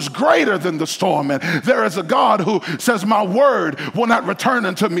who is greater than the storm, and there is a God who says, my word will not return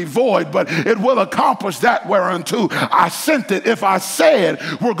unto me void, but it will accomplish that whereunto I sent it. If I said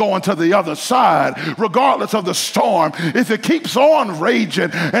we're going to the other side, regardless of the storm, if it keeps on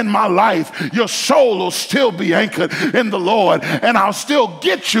raging in my life, your soul will still be anchored in the Lord, and I'll still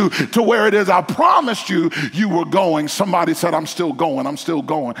get you to where it is I promised you were going. Somebody said, I'm still going, I'm still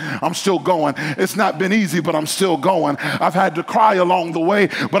going, I'm still going. It's not been easy, but I'm still going. I've had to cry along the way,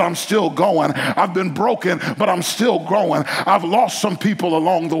 but I'm still going. I've been broken, but I'm still growing. I've lost some people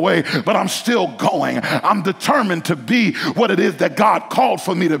along the way, but I'm still going. I'm determined to be what it is that God called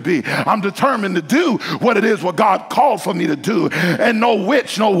for me to be. I'm determined to do what it is what God called for me to do. And no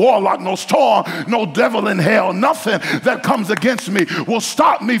witch, no warlock, no storm, no devil in hell, nothing that comes against me will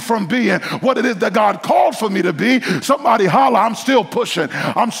stop me from being what it is that God called for me to be. Somebody holler, I'm still pushing.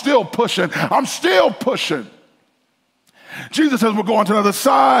 I'm still pushing. I'm still pushing. Jesus says we're going to the other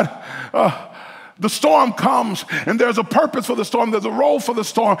side. The storm comes, and there's a purpose for the storm. There's a role for the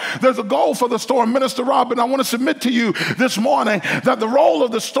storm. There's a goal for the storm. Minister Robin, I want to submit to you this morning that the role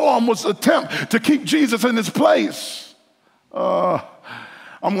of the storm was an attempt to keep Jesus in his place.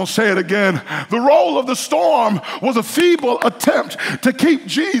 I'm going to say it again. The role of the storm was a feeble attempt to keep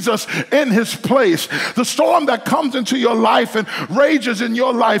Jesus in his place. The storm that comes into your life and rages in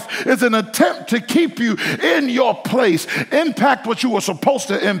your life is an attempt to keep you in your place. Impact what you were supposed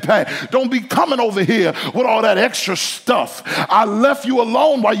to impact. Don't be coming over here with all that extra stuff. I left you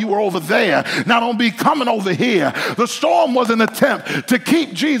alone while you were over there. Now don't be coming over here. The storm was an attempt to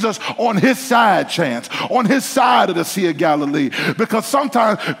keep Jesus on his side, Chance, on his side of the Sea of Galilee. Because sometimes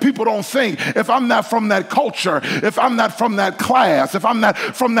sometimes people don't think, if I'm not from that culture, if I'm not from that class, if I'm not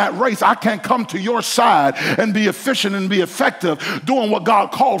from that race, I can't come to your side and be efficient and be effective doing what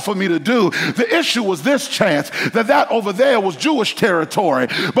God called for me to do. The issue was this, Chance, that over there was Jewish territory.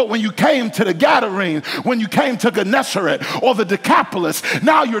 But when you came to the Gadarene, when you came to Gennesaret or the Decapolis,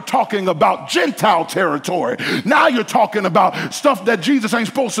 now you're talking about Gentile territory. Now you're talking about stuff that Jesus ain't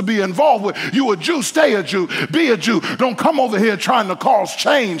supposed to be involved with. You a Jew, stay a Jew, be a Jew. Don't come over here trying to cause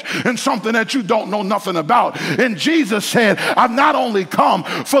change in something that you don't know nothing about. And Jesus said, I've not only come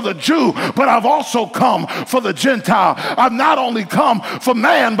for the Jew, but I've also come for the Gentile. I've not only come for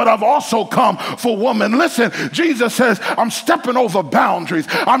man, but I've also come for woman. Listen, Jesus says, I'm stepping over boundaries.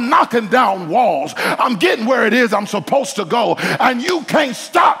 I'm knocking down walls. I'm getting where it is I'm supposed to go. And you can't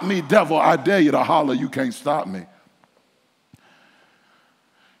stop me, devil. I dare you to holler, you can't stop me.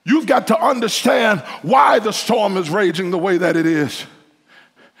 You've got to understand why the storm is raging the way that it is.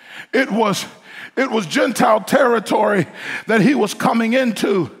 It was Gentile territory that he was coming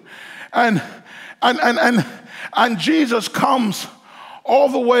into. And Jesus comes all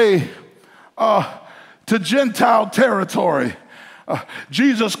the way to Gentile territory.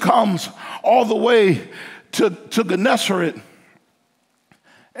 Jesus comes all the way to Gennesaret.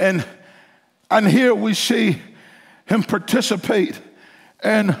 And here we see him participate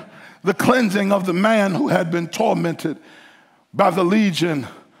and the cleansing of the man who had been tormented by the legion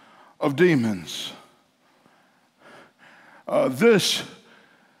of demons. This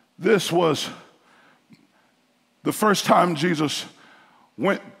was the first time Jesus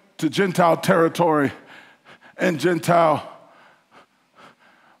went to Gentile territory and Gentile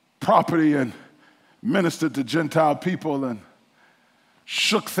property and ministered to Gentile people and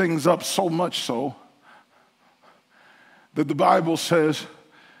shook things up so much so that the Bible says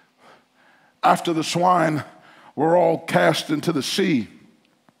after the swine were all cast into the sea,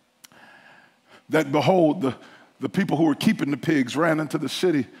 that behold, the people who were keeping the pigs ran into the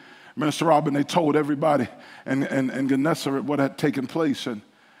city. Minister Robin, they told everybody in Gennesaret what had taken place, and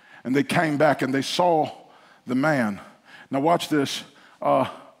they came back and they saw the man. Now watch this.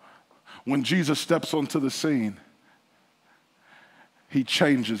 When Jesus steps onto the scene, he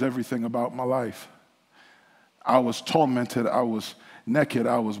changes everything about my life. I was tormented, I was naked,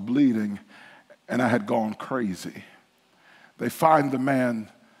 I was bleeding, and I had gone crazy. They find the man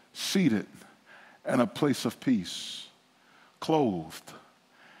seated in a place of peace, clothed.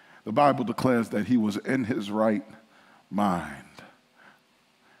 The Bible declares that he was in his right mind.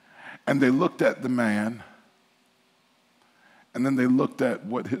 And they looked at the man, and then they looked at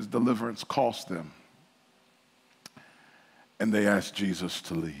what his deliverance cost them. And they asked Jesus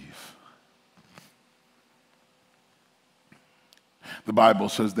to leave. The Bible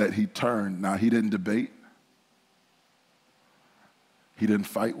says that he turned. Now, he didn't debate. He didn't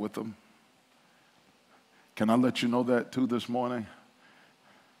fight with them. Can I let you know that too this morning?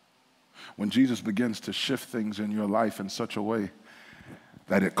 When Jesus begins to shift things in your life in such a way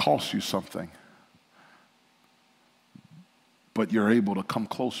that it costs you something, but you're able to come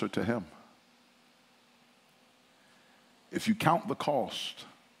closer to him. If you count the cost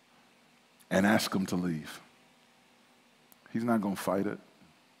and ask him to leave, he's not going to fight it.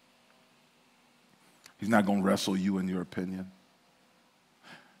 He's not going to wrestle you in your opinion.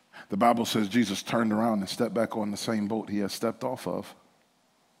 The Bible says Jesus turned around and stepped back on the same boat he had stepped off of.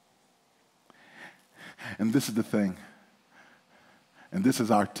 And this is the thing, and this is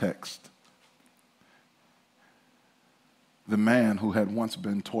our text. The man who had once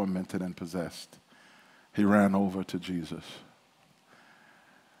been tormented and possessed, he ran over to Jesus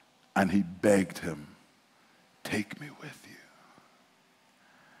and he begged him, take me with you.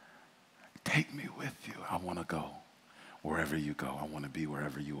 Take me with you. I want to go wherever you go. I want to be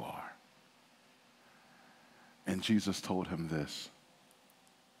wherever you are. And Jesus told him this: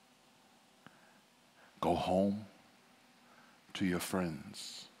 go home to your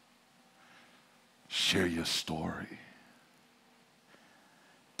friends. Share your story.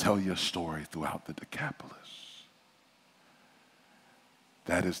 Tell your story throughout the Decapolis.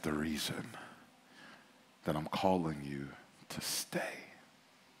 That is the reason that I'm calling you to stay.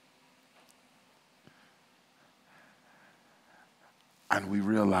 And we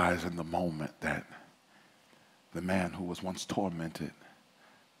realize in the moment that the man who was once tormented,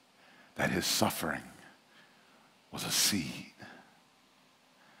 that his suffering was a seed.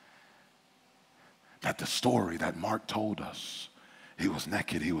 That the story that Mark told us, He was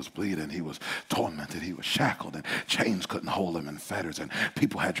naked, he was bleeding, he was tormented, he was shackled, and chains couldn't hold him, and fetters, and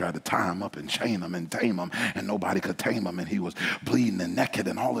people had tried to tie him up and chain him and tame him, and nobody could tame him, and he was bleeding and naked,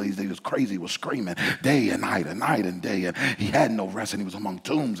 and all of these, he was crazy, he was screaming day and night and day, and he had no rest, and he was among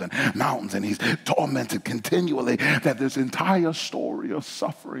tombs and mountains, and he's tormented continually. That this entire story of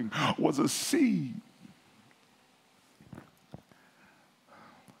suffering was a seed.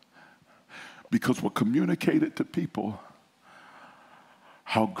 Because what communicated to people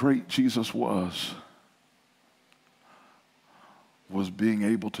how great Jesus was being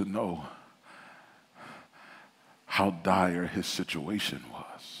able to know how dire his situation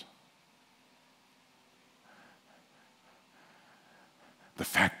was. The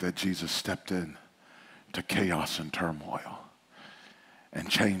fact that Jesus stepped in to chaos and turmoil and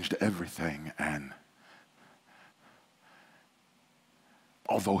changed everything, and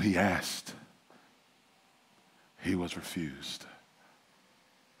although he asked, he was refused.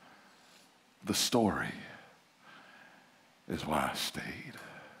 The story is why I stayed.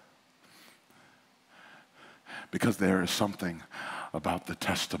 Because there is something about the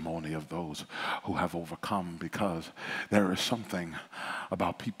testimony of those who have overcome, because there is something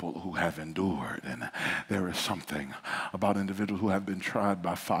about people who have endured, and there is something about individuals who have been tried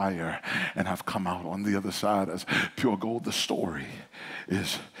by fire and have come out on the other side as pure gold. The story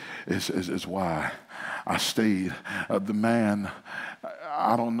is why I stayed. The man,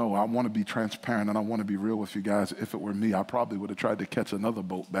 I don't know, I want to be transparent and I want to be real with you guys. If it were me, I probably would have tried to catch another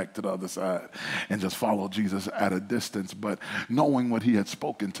boat back to the other side and just follow Jesus at a distance. But knowing what he had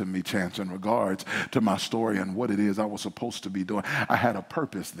spoken to me, Chance, in regards to my story and what it is I was supposed to be doing, I had a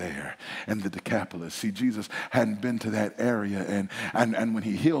purpose there in the Decapolis. See, Jesus hadn't been to that area, and when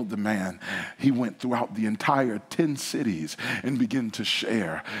he healed the man, he went throughout the entire 10 cities and began to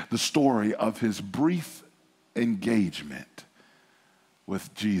share the story of his brief engagement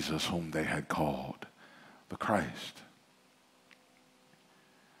with Jesus, whom they had called the Christ.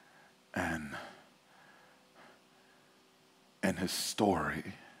 And his story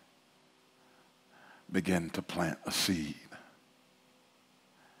began to plant a seed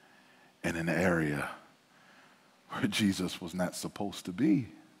in an area where Jesus was not supposed to be,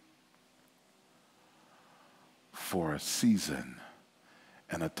 for a season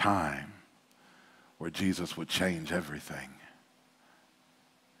and a time where Jesus would change everything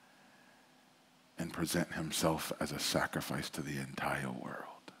and present himself as a sacrifice to the entire world.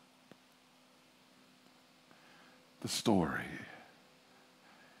 The story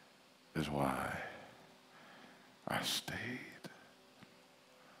is why I stayed.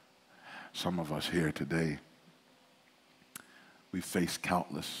 Some of us here today, we face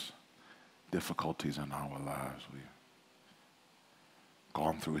countless difficulties in our lives. We've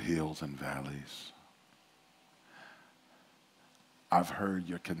gone through hills and valleys. I've heard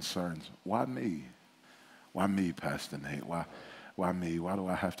your concerns. Why me? Why me, Pastor Nate? Why me? Why do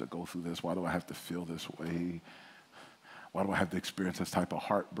I have to go through this? Why do I have to feel this way? Why do I have to experience this type of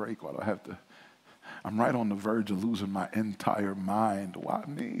heartbreak? Why do I have to? I'm right on the verge of losing my entire mind. Why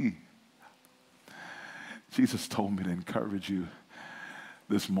me? Jesus told me to encourage you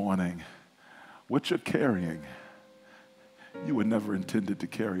this morning. What you're carrying, you were never intended to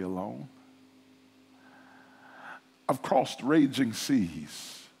carry alone. I've crossed raging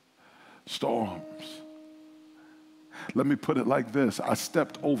seas, storms. Let me put it like this. I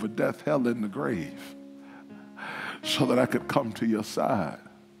stepped over death, hell, and the grave so that I could come to your side,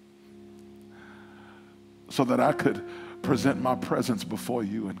 so that I could present my presence before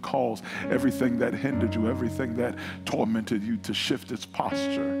you and cause everything that hindered you, everything that tormented you to shift its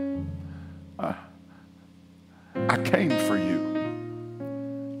posture. I came for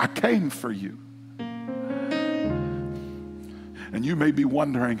you. I came for you. And you may be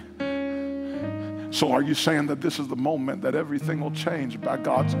wondering, so are you saying that this is the moment that everything will change? By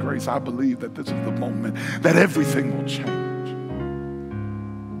God's grace, I believe that this is the moment that everything will change.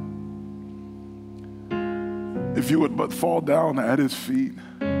 If you would but fall down at his feet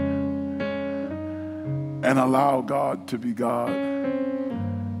and allow God to be God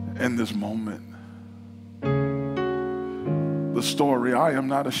in this moment. The story, I am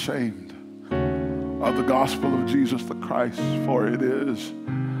not ashamed of the gospel of Jesus the Christ, for it is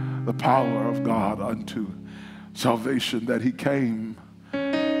the power of God unto salvation, that he came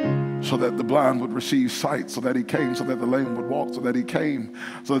so that the blind would receive sight, so that he came so that the lame would walk, so that he came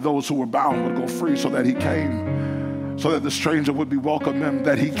so that those who were bound would go free, so that he came so that the stranger would be welcomed in,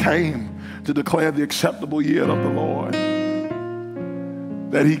 that he came to declare the acceptable year of the Lord,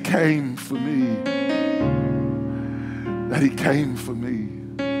 that he came for me, that he came for me.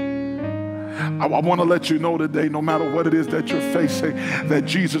 I want to let you know today, no matter what it is that you're facing, that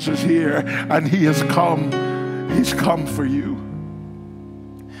Jesus is here and he has come. He's come for you.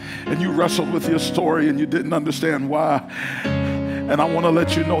 And you wrestled with your story and you didn't understand why. And I want to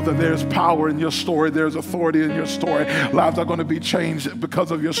let you know that there's power in your story. There's authority in your story. Lives are going to be changed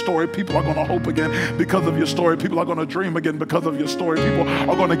because of your story. People are going to hope again because of your story. People are going to dream again because of your story. People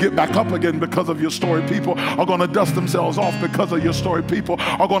are going to get back up again because of your story. People are going to dust themselves off because of your story. People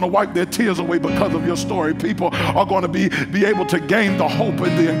are going to wipe their tears away because of your story. People are going to be able to gain the hope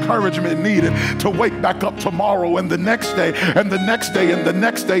and the encouragement needed to wake back up tomorrow and the next day and the next day and the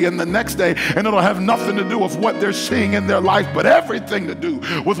next day and the next day. And it'll have nothing to do with what they're seeing in their life, but everything to do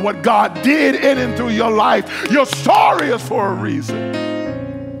with what God did in and through your life. Your story is for a reason.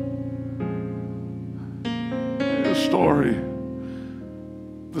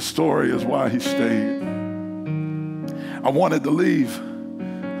 The story is why he stayed. I wanted to leave.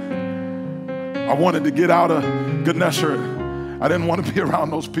 I wanted to get out of Gennesaret. I didn't want to be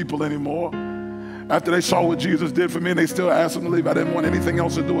around those people anymore. After they saw what Jesus did for me and they still asked him to leave, I didn't want anything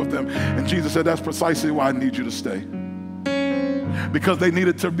else to do with them. And Jesus said, that's precisely why I need you to stay. Because they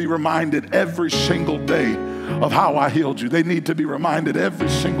needed to be reminded every single day of how I healed you. They need to be reminded every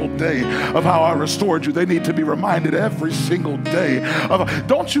single day of how I restored you. They need to be reminded every single day of,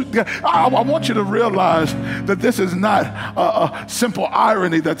 I want you to realize that this is not a simple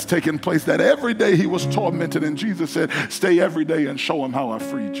irony that's taking place, that every day he was tormented and Jesus said, stay every day and show him how I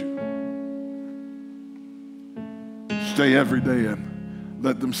freed you. Stay every day and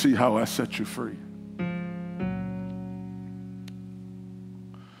let them see how I set you free.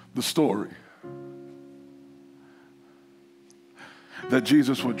 The story that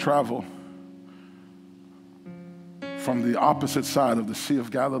Jesus would travel from the opposite side of the Sea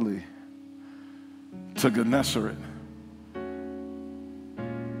of Galilee to Gennesaret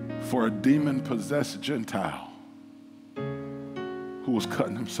for a demon-possessed Gentile who was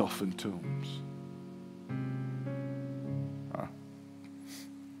cutting himself in tombs.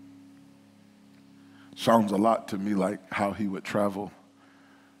 Sounds a lot to me like how he would travel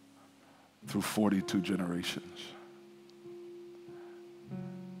through 42 generations.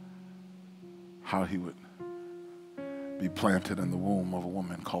 How he would be planted in the womb of a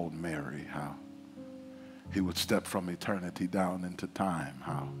woman called Mary. How he would step from eternity down into time.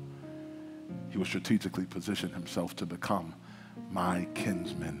 How he would strategically position himself to become my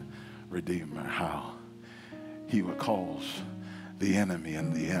kinsman redeemer. How he would cause the enemy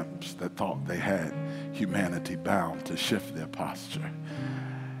and the imps that thought they had humanity bound to shift their posture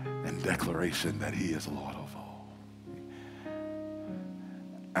in declaration that he is Lord of all.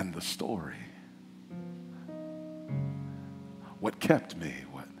 And the story, what kept me,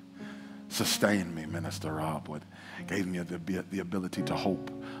 what sustained me, Minister Rob, what gave me the ability to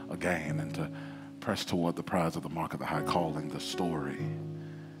hope again and to press toward the prize of the mark of the high calling, the story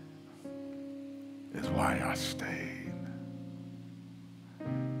is why I stayed.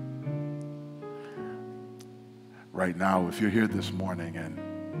 Right now, if you're here this morning and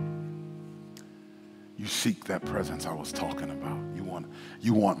you seek that presence I was talking about.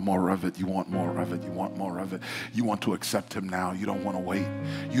 You want more of it. You want more of it. You want more of it. You want to accept him now. You don't want to wait.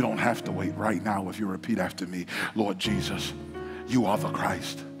 You don't have to wait right now. If you repeat after me, Lord Jesus, you are the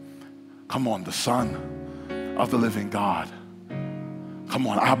Christ. Come on, the Son of the living God. Come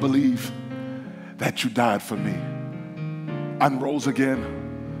on, I believe that you died for me and rose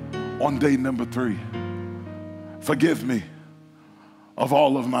again on day number 3. Forgive me of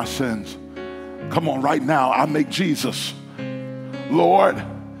all of my sins. Come on, right now, I make Jesus Lord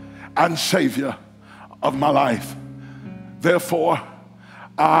and Savior of my life. Therefore,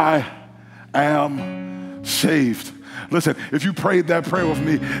 I am saved. Listen, if you prayed that prayer with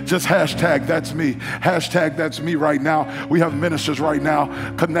me, just hashtag that's me. Hashtag that's me right now. We have ministers right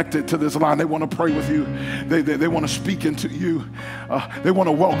now connected to this line. They want to pray with you. They want to speak into you. They want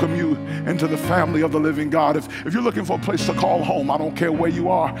to welcome you into the family of the living God. If you're looking for a place to call home, I don't care where you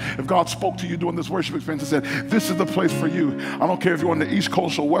are. If God spoke to you during this worship experience and said, this is the place for you. I don't care if you're on the East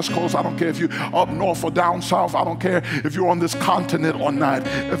Coast or West Coast. I don't care if you're up north or down south. I don't care if you're on this continent or not.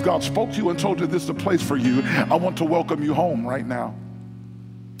 If God spoke to you and told you this is the place for you, I want to welcome you home right now.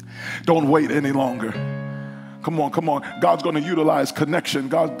 Don't wait any longer. Come on, come on. God's going to utilize connection.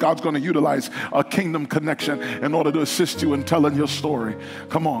 God's going to utilize a kingdom connection in order to assist you in telling your story.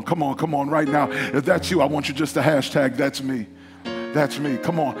 Come on, come on, come on right now. If that's you, I want you just to hashtag that's me. That's me.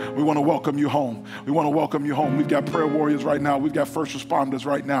 Come on. We want to welcome you home. We want to welcome you home. We've got prayer warriors right now. We've got first responders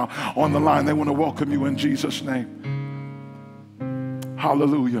right now on the line. They want to welcome you in Jesus' name.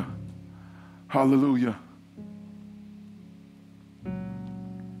 Hallelujah. Hallelujah.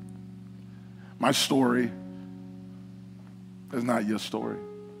 My story is not your story.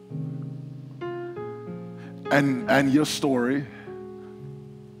 And your story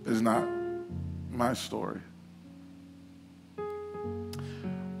is not my story.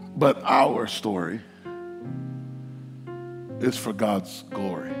 But our story is for God's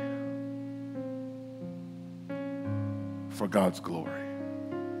glory. For God's glory.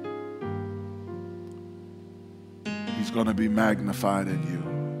 He's going to be magnified in you.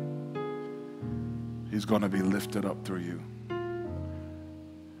 He's going to be lifted up through you.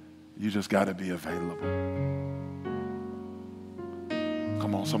 You just got to be available.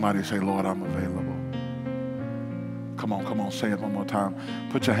 Come on, somebody say, Lord, I'm available. Come on, say it one more time.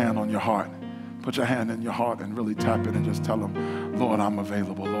 Put your hand on your heart. Put your hand in your heart and really tap it and just tell him, Lord, I'm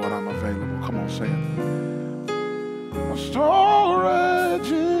available. Lord, I'm available. Come on, say it. My storage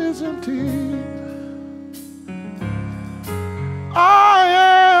is empty. I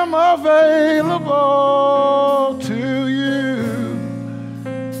am available to you.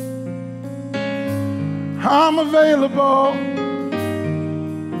 I'm available.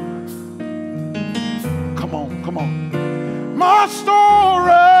 Come on. My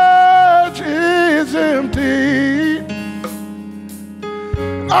storage is empty.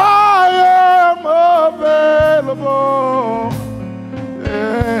 I am available.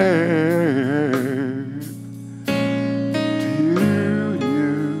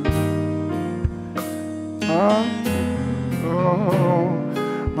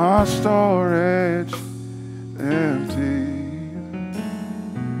 My storage empty.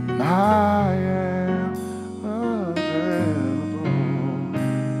 I am available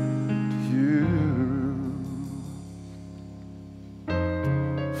to you.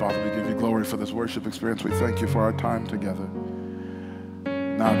 Father, we give you glory for this worship experience. We thank you for our time together.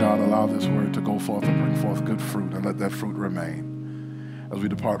 Now, God, allow this word to go forth and bring forth good fruit, and let that fruit remain. As we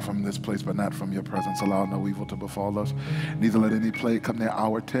depart from this place, but not from your presence, allow no evil to befall us. Neither let any plague come near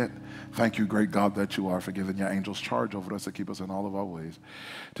our tent. Thank you, great God, that you are, for giving your angels charge over us to keep us in all of our ways.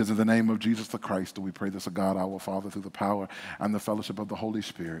 'Tis in the name of Jesus the Christ that we pray this of God, our Father, through the power and the fellowship of the Holy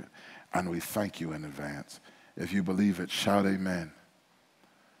Spirit. And we thank you in advance. If you believe it, shout amen.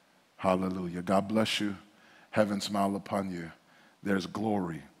 Hallelujah. God bless you. Heaven smile upon you. There's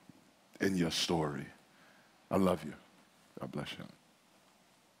glory in your story. I love you. God bless you.